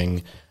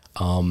preserving.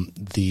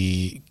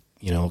 The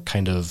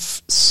kind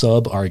of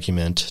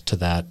sub-argument to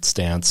that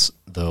stance,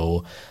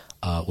 though,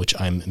 which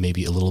I'm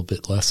maybe a little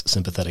bit less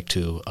sympathetic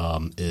to,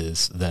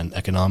 is then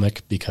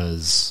economic,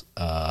 because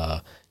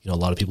a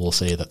lot of people will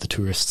say that the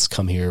tourists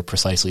come here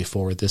precisely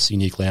for this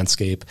unique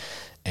landscape,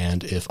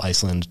 and if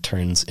Iceland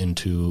turns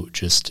into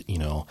just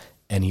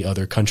any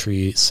other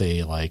country,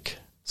 say like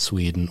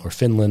Sweden or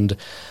Finland,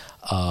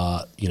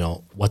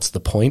 what's the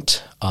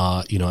point?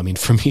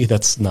 For me,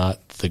 that's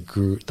not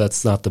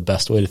the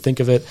best way to think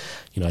of it.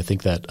 I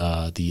think that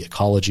the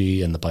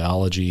ecology and the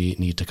biology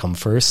need to come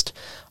first.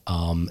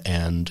 I'm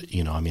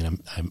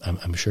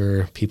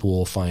sure people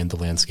will find the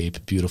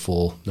landscape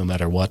beautiful no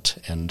matter what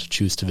and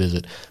choose to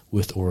visit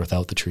with or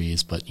without the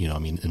trees. But,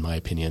 in my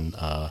opinion,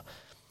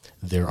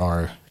 there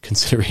are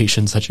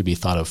considerations that should be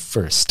thought of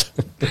first.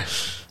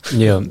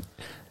 Yeah.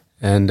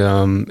 And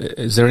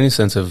is there any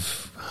sense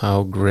of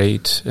how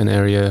great an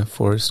area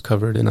forest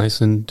covered in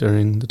Iceland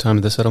during the time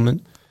of the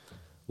settlement?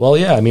 Well,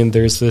 yeah,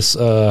 there's this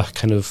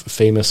kind of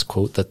famous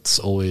quote that's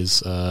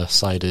always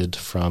cited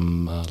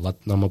from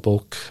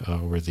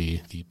Landnámabók, or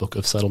the Book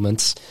of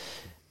Settlements.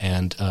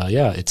 And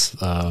it's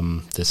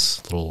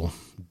this little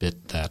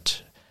bit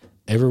that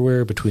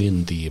everywhere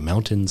between the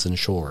mountains and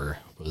shore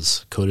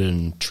was coated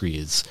in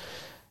trees.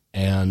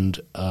 And,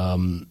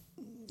 very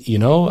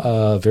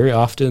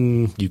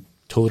often you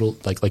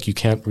you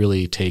can't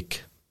really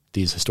take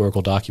these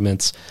historical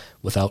documents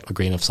without a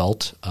grain of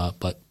salt.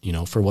 But,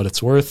 for what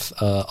it's worth,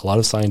 a lot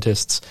of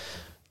scientists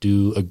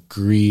do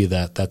agree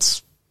that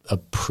that's a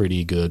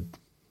pretty good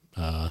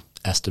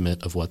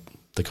estimate of what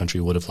the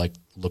country would have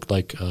looked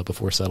like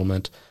before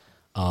settlement.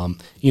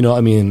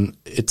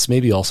 It's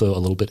maybe also a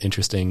little bit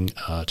interesting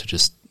to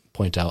just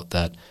point out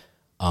that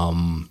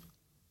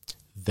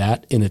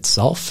that in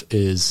itself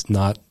is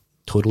not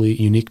totally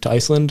unique to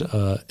Iceland,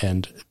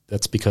 and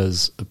that's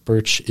because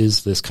birch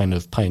is this kind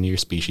of pioneer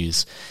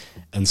species.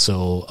 And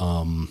so,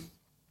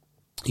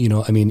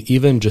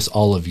 even just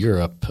all of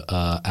Europe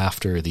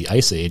after the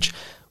Ice Age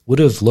would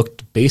have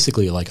looked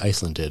basically like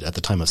Iceland did at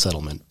the time of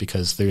settlement,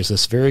 because there's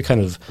this very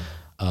kind of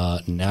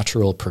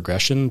natural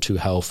progression to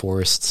how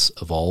forests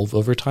evolve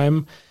over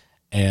time.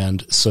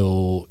 And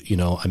so,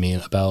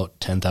 about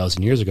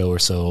 10,000 years ago or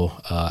so,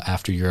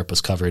 after Europe was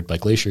covered by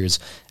glaciers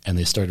and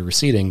they started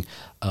receding,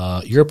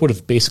 Europe would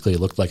have basically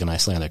looked like an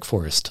Icelandic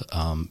forest,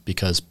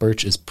 because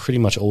birch is pretty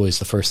much always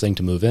the first thing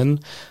to move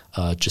in,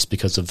 just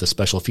because of the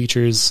special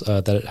features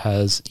that it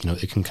has.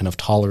 It can kind of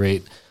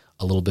tolerate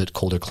a little bit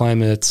colder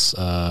climates,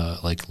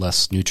 like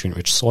less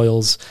nutrient-rich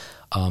soils.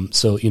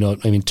 To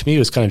me, it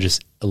was kind of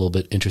just a little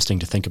bit interesting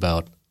to think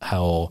about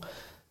how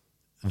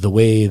the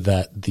way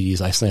that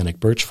these Icelandic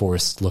birch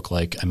forests look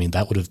like.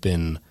 That would have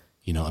been,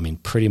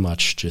 pretty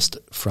much just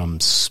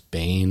from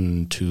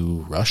Spain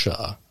to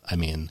Russia.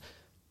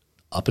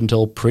 Up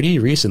until pretty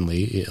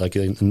recently, like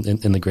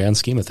in the grand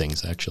scheme of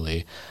things,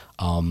 actually.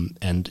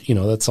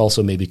 That's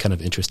also maybe kind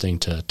of interesting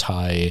to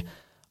tie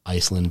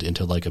Iceland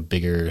into like a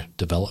bigger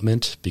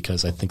development,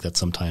 because I think that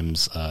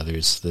sometimes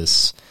there's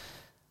this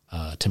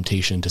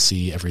temptation to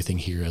see everything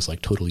here as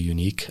like totally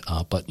unique.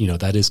 But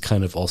that is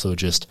kind of also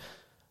just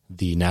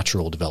the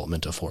natural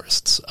development of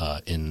forests.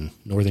 In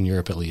Northern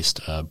Europe, at least,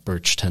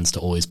 birch tends to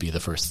always be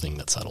the first thing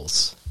that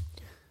settles.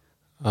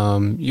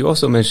 You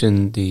also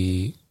mentioned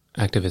the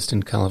activist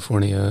in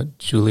California,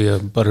 Julia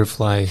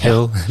Butterfly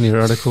Hill, in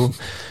your article.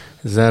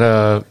 Is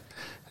that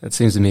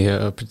seems to me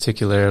a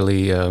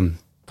particularly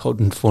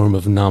potent form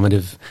of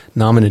nominative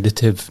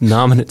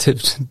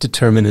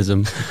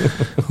determinism.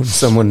 When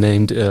someone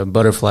named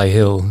Butterfly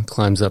Hill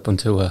climbs up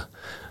onto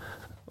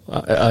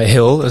a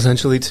hill,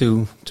 essentially,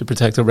 to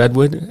protect a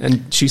redwood.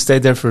 And she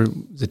stayed there for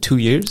 2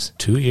 years?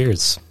 2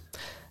 years.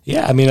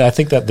 Yeah, I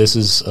think that this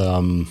is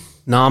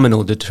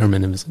nominal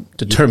determinism.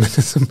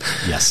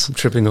 Yes. I'm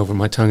tripping over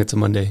my tongue. It's a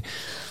Monday.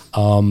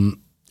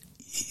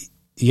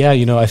 Yeah,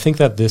 I think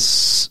that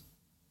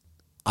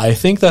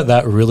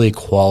that really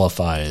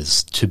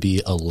qualifies to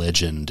be a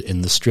legend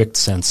in the strict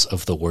sense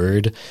of the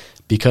word,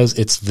 because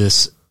it's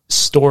this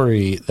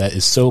story that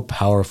is so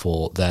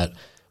powerful that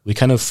we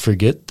kind of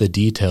forget the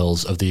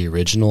details of the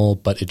original,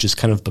 but it just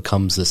kind of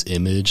becomes this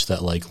image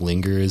that like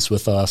lingers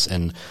with us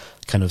and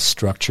kind of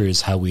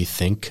structures how we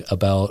think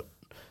about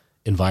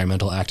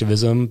environmental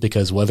activism.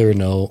 Because whether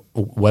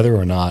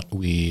or not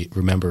we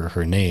remember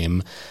her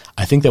name,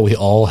 I think that we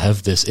all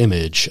have this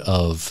image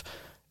of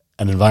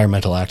an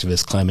environmental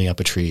activist climbing up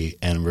a tree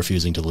and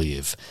refusing to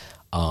leave.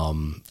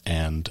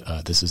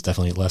 This is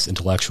definitely less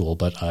intellectual,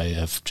 but I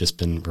have just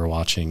been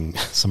rewatching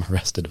some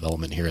Arrested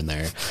Development here and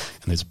there,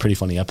 and there's a pretty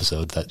funny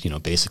episode that,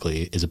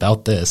 basically is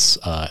about this,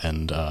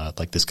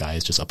 like this guy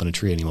is just up in a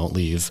tree and he won't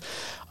leave.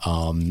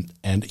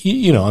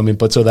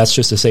 But so that's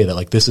just to say that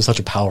like this is such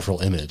a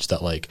powerful image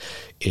that like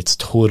it's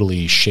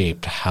totally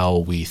shaped how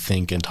we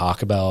think and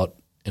talk about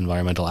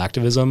environmental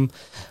activism.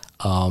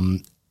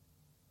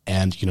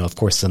 Of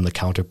course, then the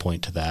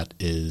counterpoint to that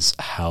is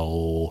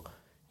how,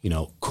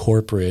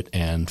 corporate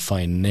and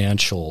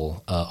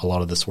financial, a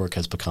lot of this work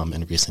has become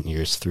in recent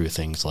years through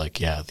things like,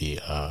 the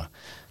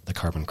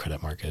carbon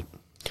credit market.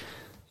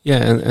 Yeah,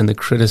 and the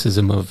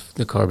criticism of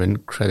the carbon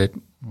credit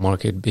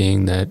market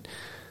being that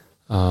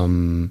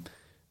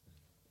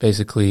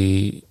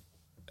basically,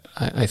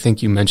 I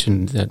think you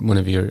mentioned that one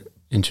of your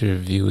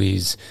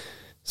interviewees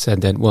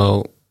said that,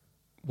 well,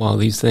 while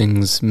these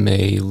things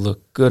may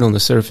look good on the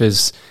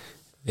surface,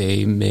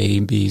 they may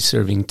be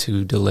serving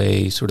to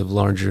delay sort of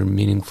larger,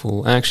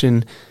 meaningful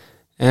action,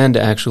 and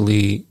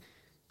actually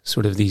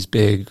sort of these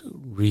big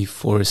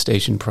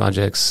reforestation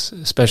projects,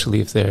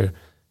 especially if they're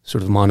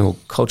sort of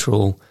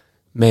monocultural,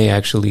 may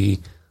actually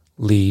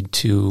lead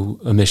to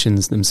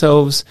emissions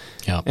themselves.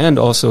 Yeah. And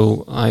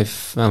also, I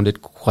found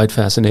it quite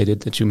fascinating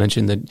that you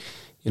mentioned that,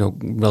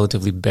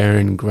 relatively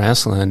barren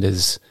grassland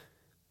is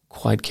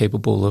quite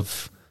capable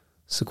of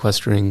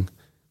sequestering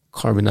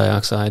carbon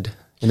dioxide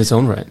in its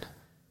own right.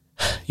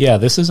 Yeah,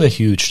 this is a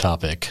huge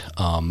topic.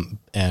 I'm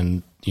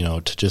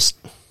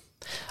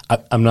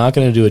not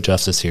going to do it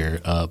justice here,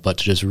 but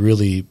to just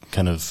really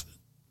kind of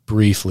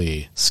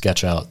briefly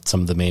sketch out some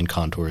of the main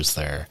contours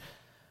there.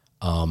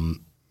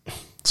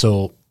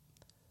 So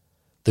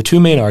the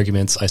two main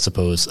arguments, I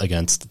suppose,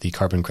 against the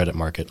carbon credit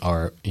market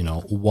are,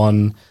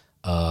 one,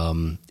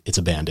 it's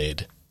a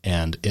Band-Aid,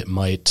 and it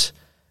might,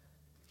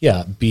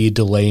 be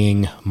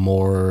delaying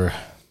more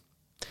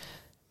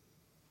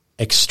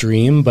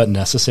extreme but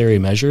necessary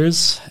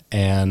measures.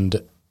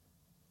 And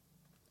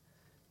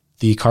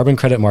the carbon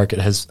credit market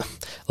has,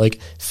 like,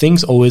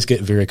 things always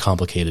get very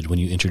complicated when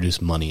you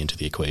introduce money into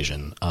the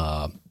equation,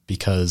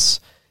 because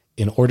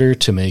in order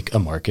to make a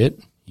market,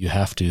 you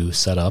have to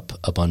set up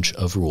a bunch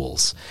of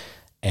rules.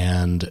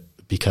 And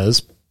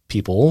because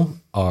people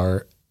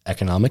are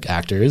economic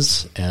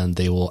actors and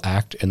they will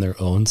act in their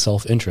own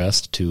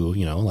self-interest to,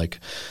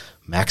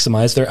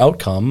 maximize their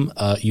outcome,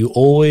 you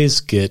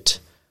always get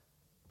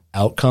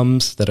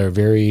outcomes that are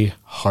very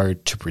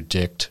hard to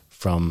predict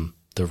from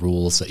the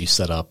rules that you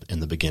set up in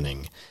the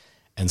beginning.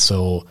 And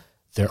so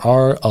there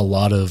are a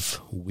lot of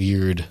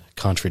weird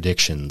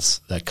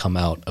contradictions that come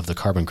out of the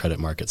carbon credit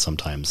market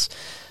sometimes.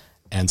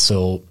 And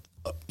so,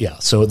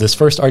 so this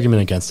first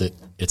argument against it,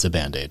 it's a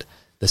Band-Aid.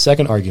 The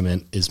second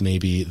argument is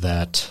maybe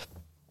that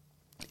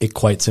it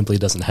quite simply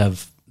doesn't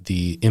have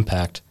the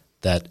impact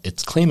that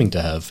it's claiming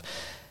to have.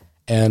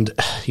 And,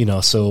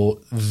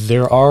 so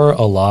there are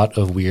a lot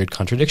of weird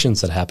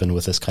contradictions that happen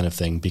with this kind of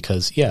thing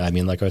because,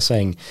 like I was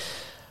saying,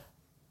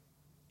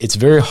 it's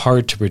very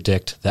hard to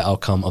predict the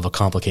outcome of a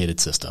complicated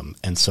system.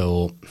 And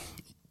so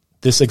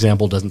this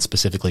example doesn't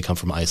specifically come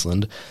from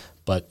Iceland,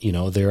 but,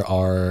 there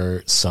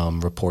are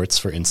some reports,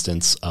 for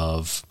instance,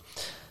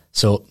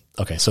 so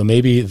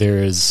maybe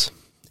there's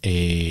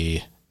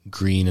a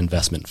green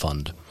investment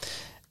fund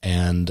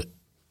and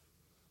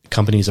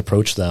companies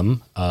approach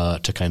them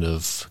to kind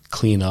of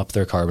clean up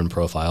their carbon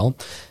profile.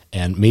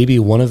 And maybe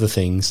one of the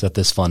things that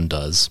this fund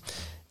does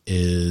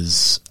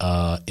is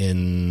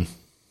let's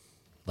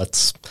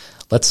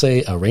say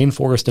a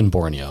rainforest in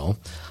Borneo,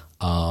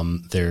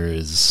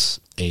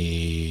 there's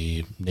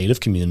a native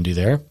community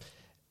there.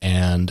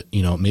 And,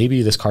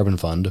 maybe this carbon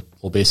fund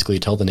will basically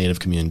tell the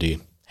native community,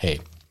 hey,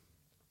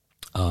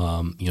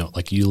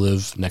 you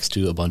live next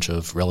to a bunch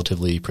of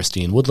relatively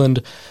pristine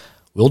woodland.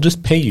 We'll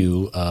just pay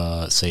you,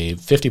 say,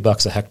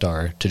 $50 a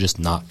hectare to just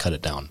not cut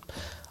it down.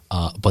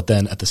 But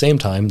then at the same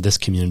time, this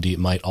community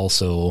might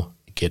also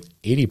get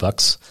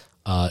 $80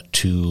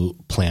 to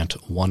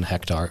plant 1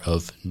 hectare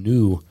of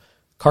new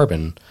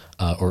carbon,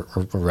 or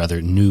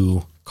rather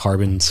new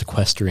carbon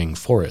sequestering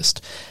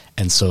forest.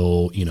 And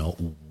so,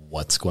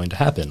 what's going to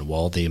happen?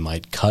 Well, they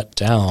might cut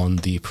down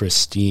the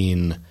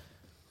pristine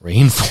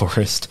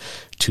rainforest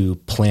to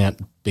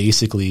plant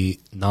basically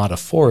not a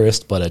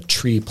forest, but a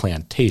tree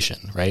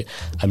plantation, right?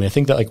 I mean, I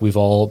think that we've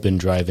all been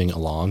driving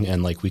along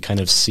and we kind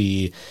of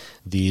see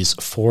these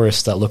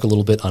forests that look a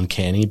little bit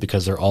uncanny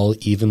because they're all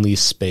evenly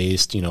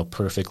spaced,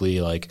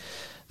 perfectly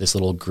this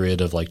little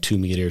grid of like 2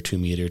 meter, 2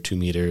 meter, 2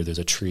 meter. There's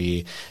a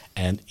tree,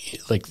 and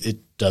like it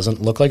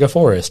doesn't look like a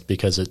forest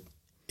because it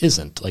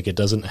isn't. Like it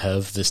doesn't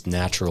have this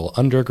natural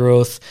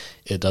undergrowth.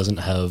 It doesn't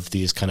have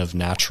these kind of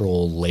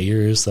natural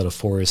layers that a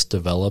forest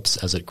develops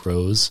as it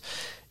grows.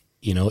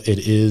 You know,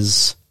 it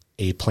is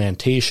a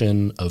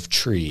plantation of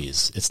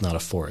trees. It's not a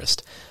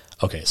forest.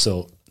 Okay,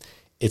 so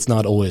it's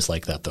not always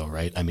like that though,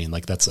 right? I mean,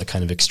 like that's a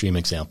kind of extreme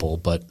example,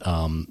 but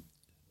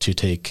to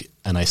take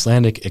an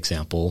Icelandic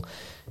example,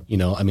 you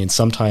know, I mean,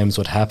 sometimes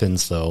what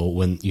happens though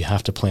when you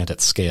have to plant at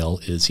scale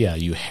is,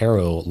 you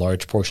harrow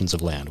large portions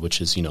of land,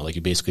 which is, you know, like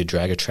you basically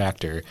drag a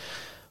tractor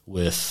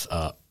with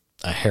a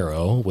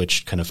harrow,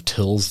 which kind of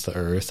tills the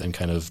earth and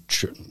kind of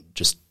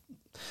just,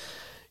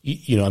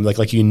 you know, I'm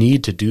like you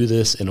need to do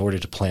this in order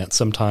to plant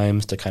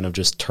sometimes to kind of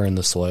just turn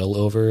the soil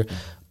over. Mm-hmm.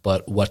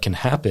 But what can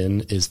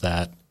happen is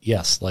that,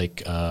 yes,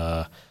 like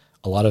a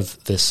lot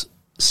of this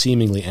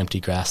seemingly empty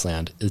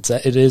grassland,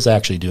 it is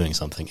actually doing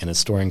something, and it's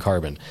storing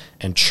carbon.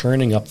 And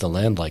churning up the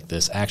land like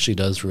this actually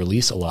does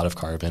release a lot of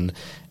carbon.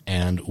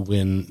 And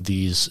when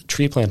these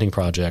tree planting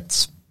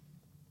projects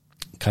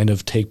kind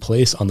of take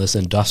place on this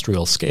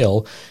industrial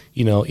scale,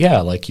 you know,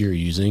 like you're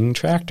using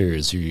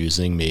tractors, you're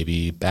using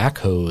maybe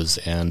backhoes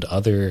and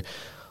other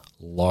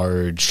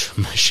large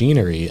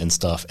machinery and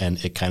stuff,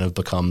 and it kind of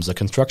becomes a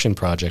construction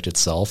project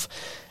itself.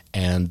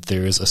 And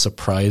there's a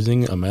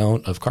surprising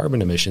amount of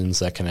carbon emissions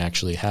that can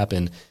actually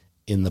happen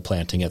in the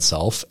planting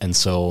itself. And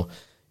so,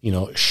 you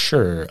know,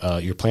 sure,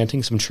 you're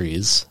planting some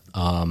trees,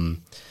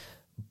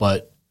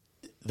 but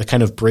the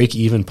kind of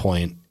break-even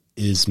point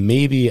is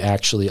maybe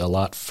actually a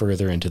lot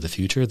further into the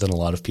future than a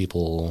lot of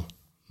people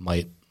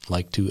might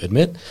like to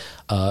admit,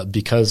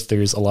 because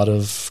there's a lot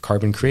of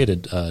carbon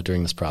created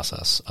during this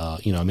process.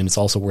 You know, I mean, it's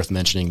also worth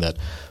mentioning that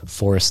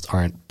forests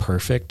aren't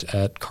perfect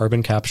at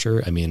carbon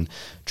capture. I mean,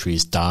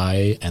 trees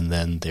die and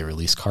then they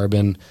release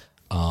carbon.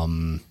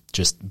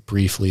 Just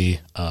briefly,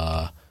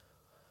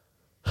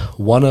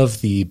 one of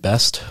the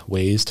best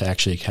ways to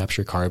actually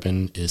capture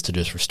carbon is to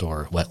just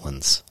restore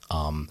wetlands.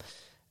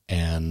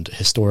 And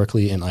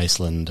historically in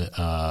Iceland,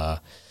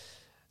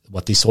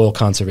 what the Soil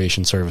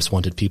Conservation Service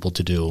wanted people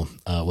to do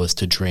was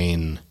to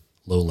drain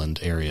lowland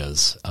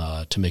areas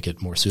to make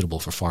it more suitable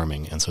for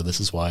farming. And so this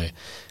is why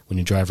when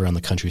you drive around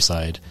the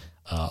countryside,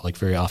 like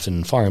very often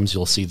in farms,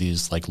 you'll see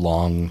these like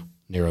long,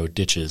 narrow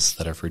ditches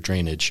that are for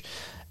drainage.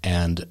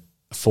 And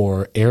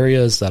for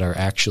areas that are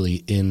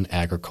actually in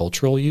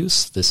agricultural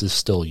use, this is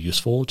still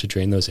useful to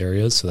drain those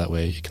areas so that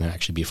way it can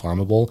actually be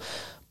farmable.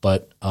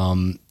 But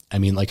I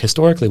mean, like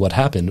historically what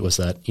happened was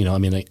that, you know, I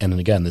mean, and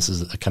again, this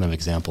is a kind of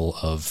example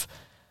of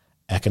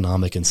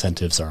economic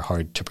incentives are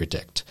hard to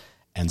predict.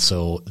 And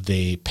so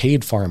they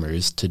paid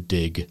farmers to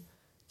dig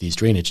these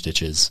drainage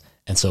ditches.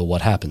 And so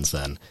what happens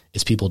then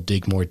is people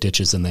dig more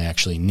ditches than they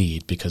actually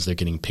need because they're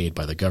getting paid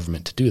by the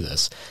government to do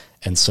this.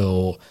 And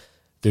so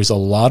there's a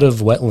lot of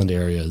wetland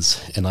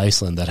areas in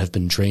Iceland that have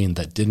been drained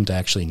that didn't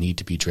actually need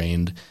to be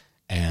drained.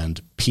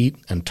 And peat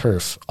and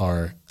turf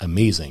are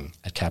amazing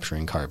at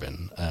capturing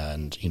carbon.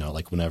 And, you know,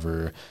 like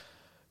whenever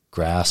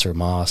grass or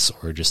moss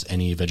or just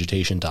any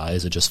vegetation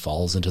dies, it just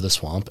falls into the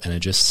swamp and it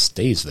just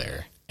stays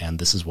there. And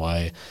this is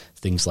why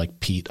things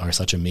like peat are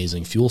such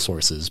amazing fuel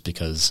sources,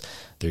 because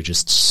they're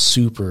just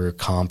super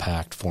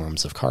compact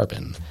forms of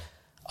carbon.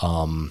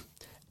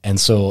 And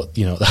so,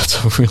 you know,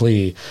 that's a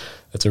really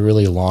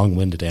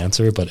long-winded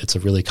answer, but it's a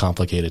really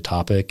complicated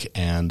topic.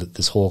 And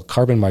this whole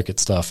carbon market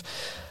stuff,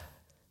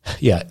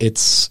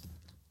 it's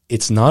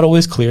not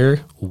always clear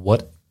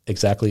what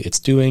exactly it's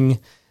doing.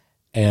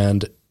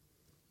 And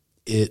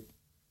a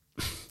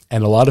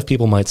lot of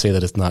people might say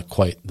that it's not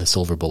quite the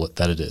silver bullet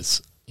that it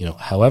is. You know,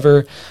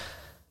 however,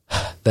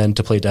 then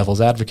to play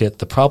devil's advocate,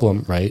 the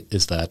problem, right,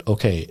 is that,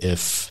 okay,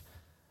 if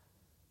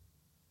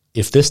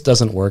this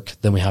doesn't work,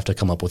 then we have to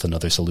come up with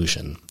another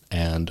solution.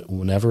 And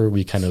whenever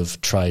we kind of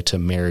try to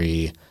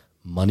marry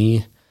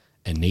money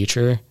and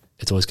nature,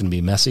 it's always going to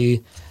be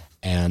messy.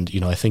 And, you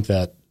know, I think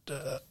that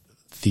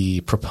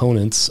the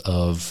proponents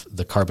of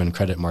the carbon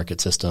credit market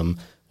system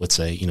would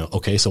say, you know,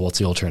 okay, so what's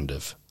the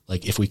alternative?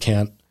 Like, if we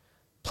can't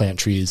plant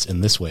trees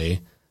in this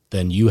way,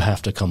 then you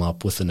have to come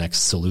up with the next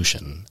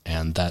solution.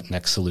 And that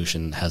next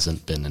solution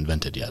hasn't been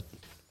invented yet.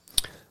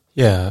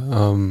 Yeah.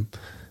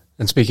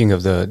 And speaking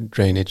of the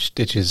drainage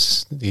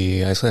ditches,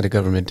 the Icelandic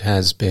government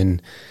has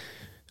been,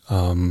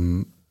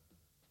 what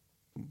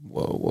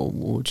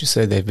would you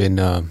say? They've been,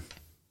 I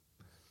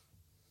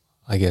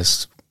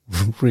guess,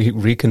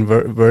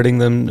 reconverting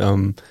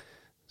them,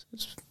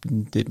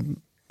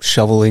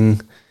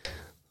 shoveling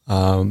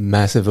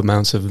massive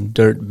amounts of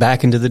dirt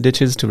back into the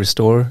ditches to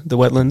restore the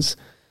wetlands.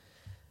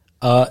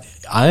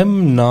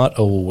 I'm not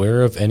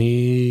aware of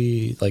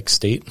any like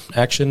state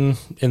action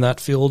in that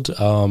field.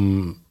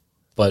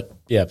 But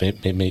yeah,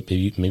 maybe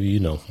you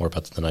know more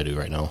about it than I do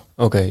right now.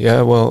 Okay,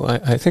 yeah, well,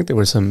 I think there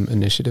was some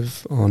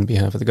initiative on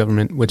behalf of the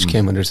government which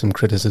came under some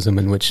criticism,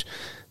 in which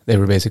they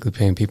were basically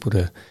paying people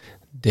to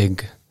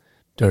dig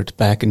dirt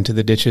back into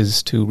the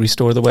ditches to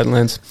restore the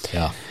wetlands.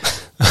 Yeah.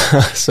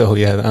 So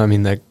yeah, I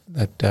mean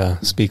that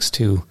speaks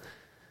to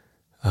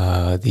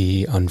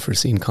the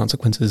unforeseen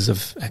consequences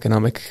of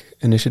economic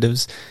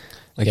initiatives,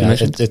 like you Yeah,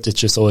 mentioned? it's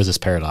just always this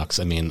paradox.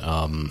 I mean,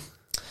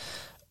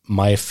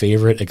 my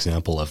favorite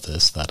example of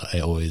this that I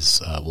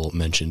always will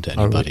mention to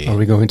anybody. Are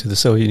we going to the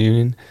Soviet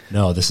Union?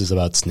 No, this is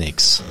about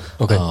snakes.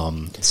 Okay.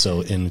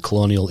 So in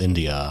colonial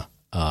India,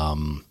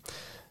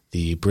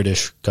 the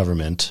British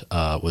government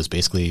was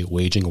basically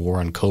waging a war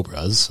on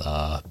cobras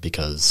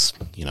because,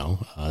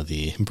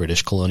 the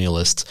British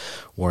colonialists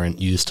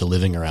weren't used to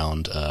living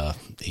around a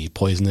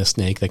poisonous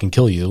snake that can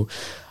kill you.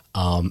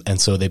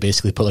 And so they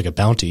basically put like a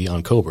bounty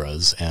on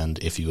cobras. And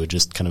if you would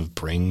just kind of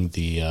bring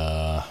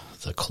the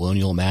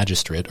colonial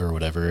magistrate or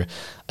whatever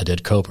a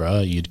dead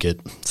cobra, you'd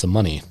get some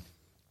money.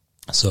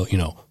 So,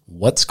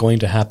 what's going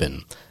to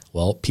happen?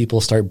 Well,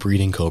 people start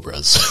breeding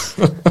cobras.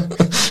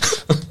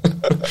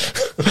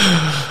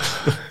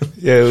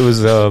 Yeah, it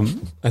was,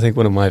 I think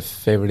one of my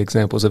favorite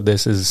examples of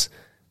this is,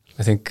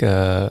 I think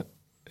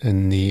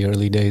in the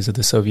early days of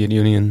the Soviet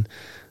Union,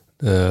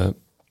 the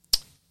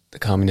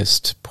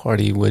Communist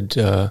Party would,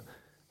 I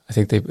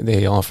think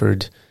they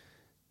offered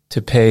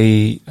to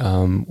pay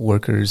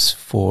workers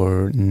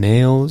for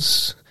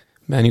nails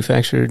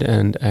manufactured,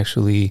 and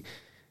actually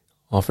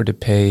offered to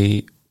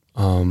pay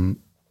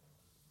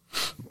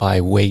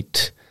by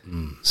weight.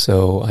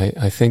 So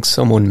I think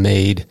someone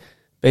made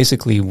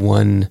basically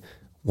one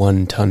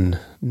 1-ton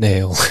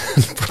nail.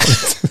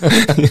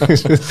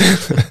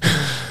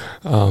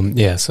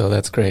 Yeah, so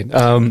that's great.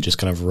 Just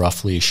kind of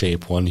roughly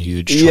shape one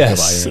huge chunk of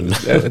iron.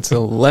 It's a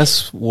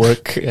less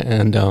work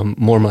and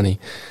more money.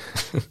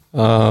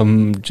 I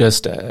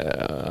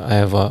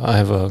have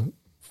a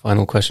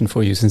final question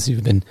for you, since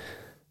you've been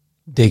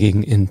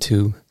digging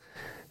into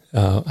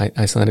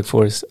Icelandic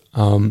forest.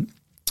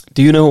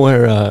 Do you know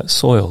where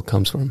soil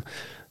comes from?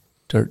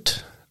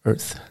 Dirt,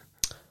 earth.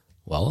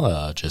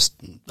 Well, just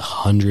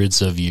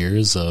hundreds of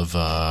years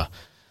of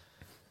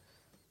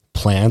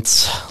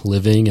plants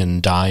living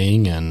and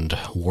dying and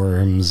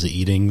worms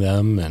eating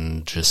them,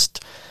 and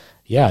just,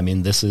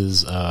 this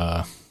is,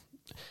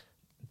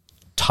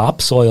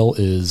 topsoil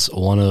is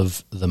one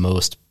of the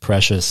most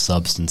precious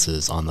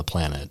substances on the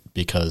planet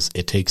because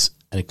it takes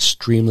an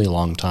extremely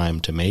long time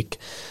to make.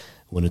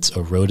 When it's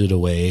eroded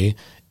away,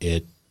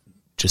 it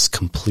just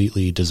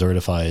completely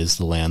desertifies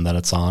the land that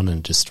it's on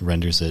and just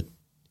renders it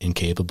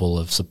incapable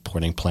of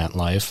supporting plant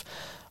life.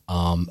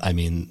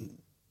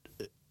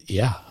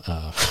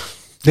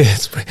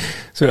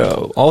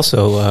 So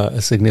also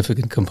a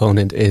significant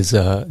component is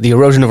the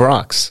erosion of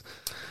rocks.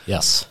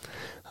 Yes.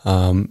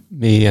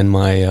 Me and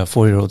my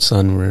 4-year-old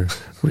son were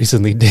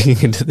recently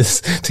digging into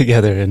this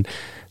together, and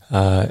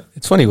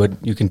it's funny what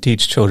you can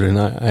teach children.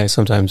 I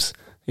sometimes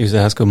used to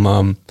ask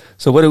him,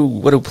 so what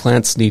do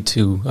plants need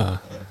to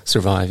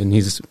survive? And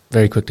he's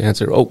very quick to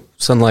answer,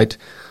 sunlight,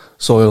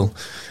 soil,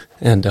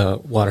 and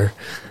water.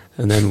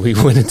 And then we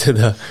went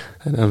into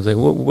and I was like,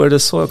 where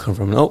does soil come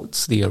from?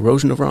 It's the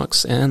erosion of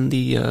rocks and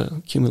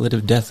the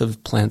cumulative death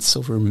of plants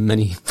over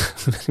many,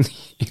 many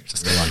years.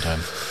 It's a long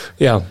time.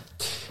 Yeah.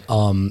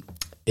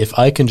 If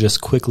I can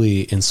just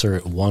quickly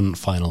insert one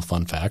final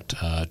fun fact,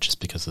 just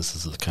because this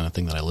is the kind of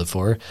thing that I live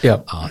for.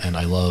 Yeah. And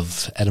I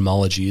love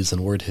etymologies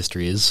and word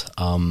histories.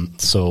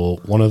 So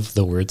one of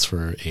the words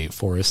for a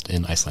forest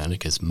in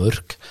Icelandic is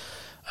mörk,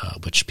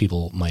 which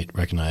people might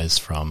recognize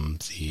from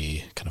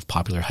the kind of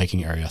popular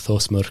hiking area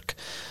Þórsmörk.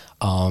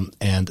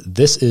 And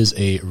this is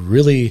a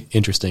really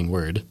interesting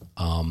word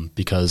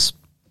because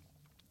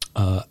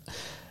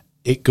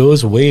it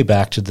goes way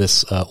back to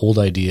this old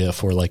idea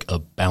for like a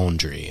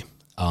boundary.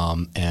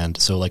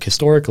 And so like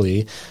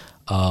historically,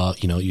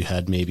 you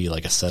had maybe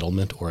like a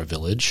settlement or a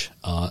village,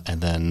 and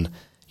then,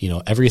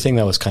 everything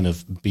that was kind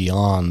of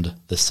beyond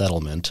the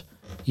settlement,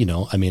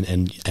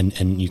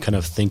 and you kind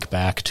of think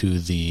back to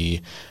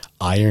the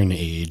Iron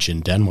Age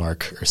in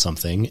Denmark or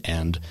something,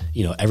 and,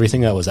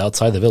 everything that was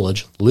outside the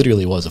village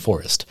literally was a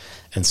forest.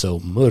 And so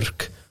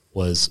mörk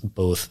was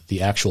both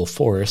the actual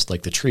forest,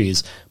 like the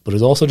trees, but it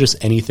was also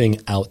just anything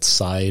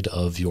outside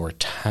of your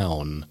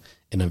town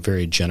in a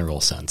very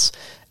general sense.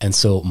 And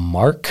so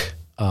mark,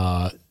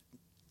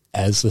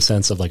 as the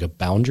sense of like a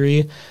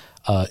boundary,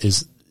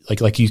 is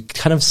like you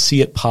kind of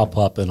see it pop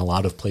up in a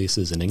lot of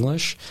places in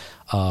English.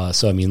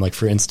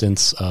 For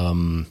instance,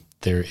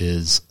 there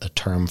is a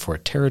term for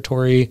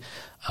territory,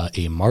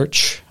 a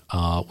march,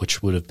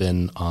 which would have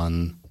been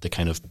on the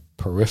kind of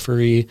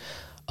periphery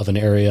of an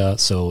area.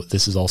 So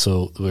this is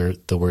also where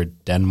the word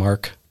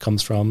Denmark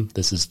comes from.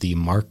 This is the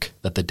mark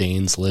that the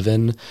Danes live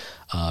in,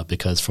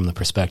 because from the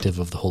perspective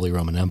of the Holy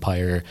Roman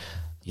Empire,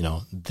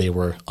 they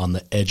were on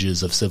the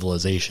edges of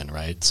civilization,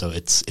 right? So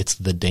it's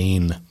the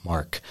Dane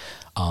mark.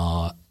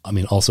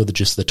 Also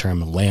just the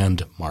term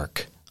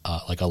landmark.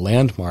 Like a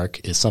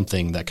landmark is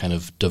something that kind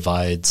of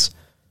divides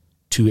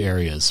two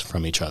areas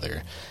from each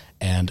other.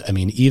 And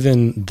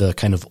even the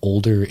kind of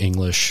older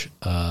English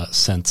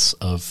sense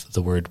of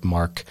the word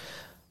mark,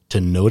 to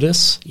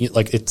notice,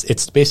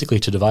 it's basically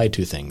to divide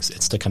two things.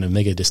 It's to kind of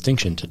make a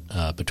distinction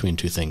between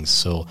two things.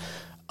 So,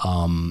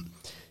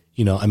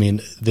 I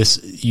mean, this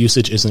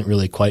usage isn't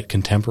really quite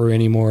contemporary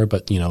anymore,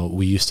 but,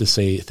 we used to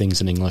say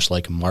things in English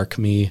like mark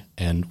me,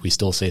 and we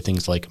still say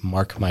things like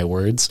mark my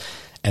words.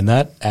 And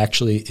that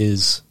actually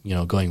is,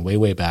 going way,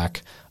 way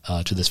back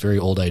to this very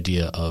old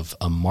idea of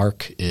a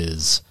mark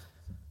is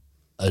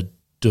a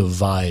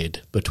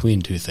divide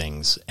between two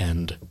things,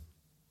 and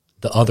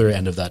the other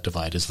end of that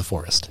divide is the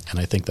forest. And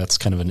I think that's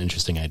kind of an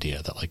interesting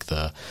idea, that like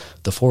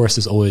the forest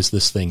is always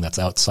this thing that's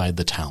outside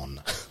the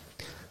town.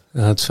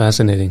 That's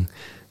fascinating.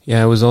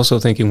 Yeah, I was also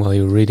thinking while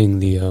you were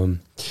reading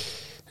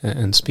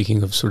and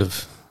speaking of sort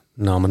of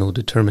nominal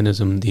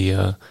determinism,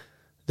 the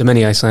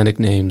many Icelandic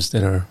names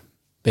that are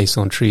based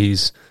on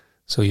trees.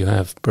 So you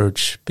have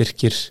birch,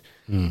 birkir.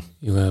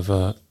 You have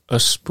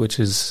usp, which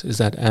is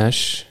that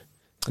ash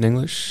in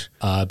English?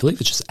 I believe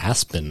it's just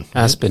aspen. Right?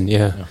 Aspen,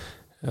 yeah.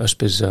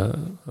 Usp is a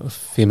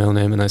female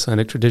name in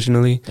Icelandic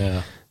traditionally.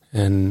 Yeah.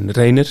 And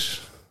reynir,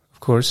 of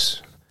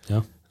course.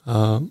 Yeah.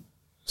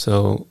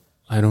 So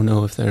I don't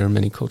know if there are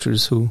many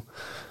cultures who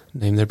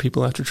name their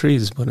people after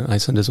trees, but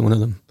Iceland is one of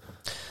them.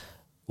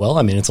 Well,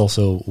 I mean, it's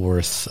also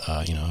worth,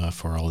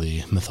 for all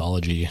the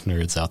mythology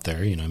nerds out there,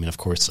 I mean, of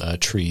course,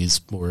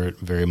 trees were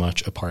very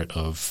much a part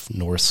of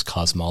Norse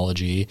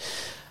cosmology.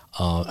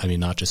 I mean,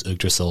 not just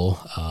Yggdrasil,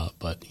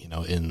 but,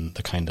 in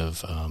the kind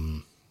of,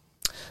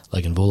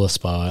 like in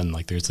Voluspa, and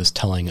like there's this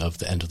telling of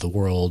the end of the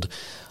world,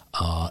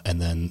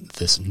 and then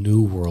this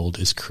new world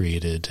is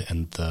created,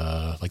 and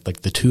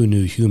the two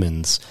new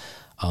humans,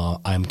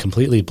 I'm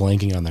completely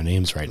blanking on their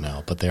names right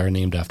now, but they are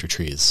named after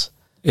trees.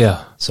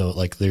 Yeah. So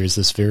like there's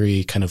this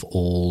very kind of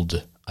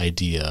old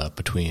idea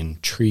between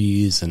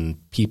trees and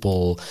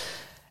people.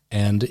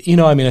 And,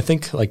 I mean, I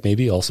think like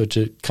maybe also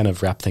to kind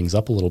of wrap things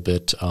up a little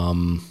bit,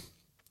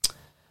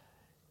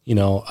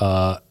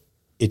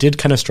 it did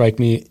kind of strike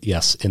me,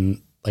 yes,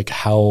 in like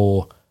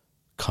how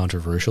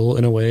controversial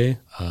in a way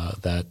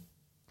that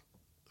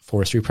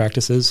forestry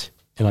practices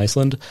in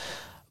Iceland.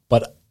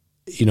 But,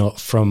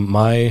 from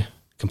my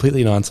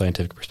completely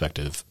non-scientific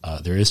perspective,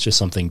 there is just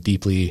something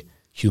deeply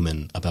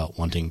human about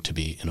wanting to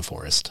be in a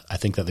forest. I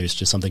think that there's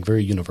just something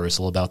very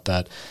universal about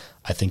that.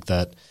 I think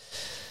that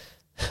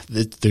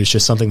there's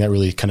just something that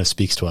really kind of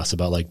speaks to us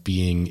about like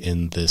being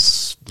in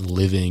this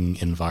living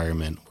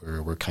environment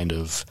where we're kind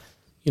of,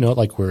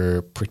 like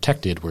we're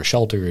protected, we're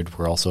sheltered,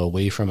 we're also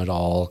away from it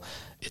all.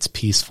 It's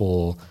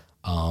peaceful.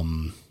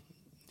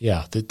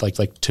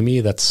 Like to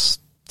me, that's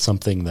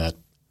something that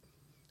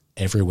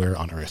everywhere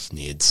on Earth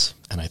needs.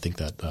 And I think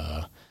that,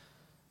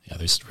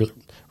 there's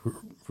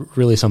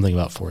really something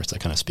about forest that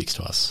kind of speaks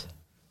to us.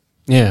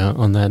 Yeah,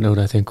 on that note,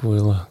 I think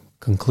we'll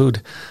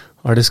conclude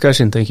our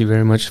discussion. Thank you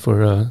very much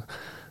for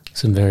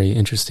some very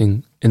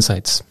interesting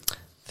insights.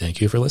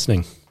 Thank you for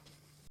listening.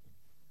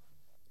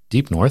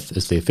 Deep North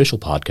is the official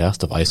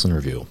podcast of Iceland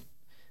Review,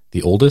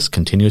 the oldest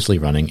continuously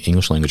running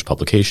English language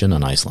publication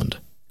on Iceland,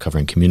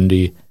 covering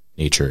community,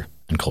 nature,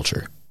 and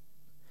culture.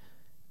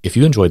 If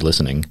you enjoyed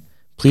listening,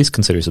 please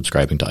consider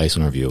subscribing to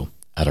Iceland Review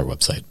at our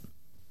website.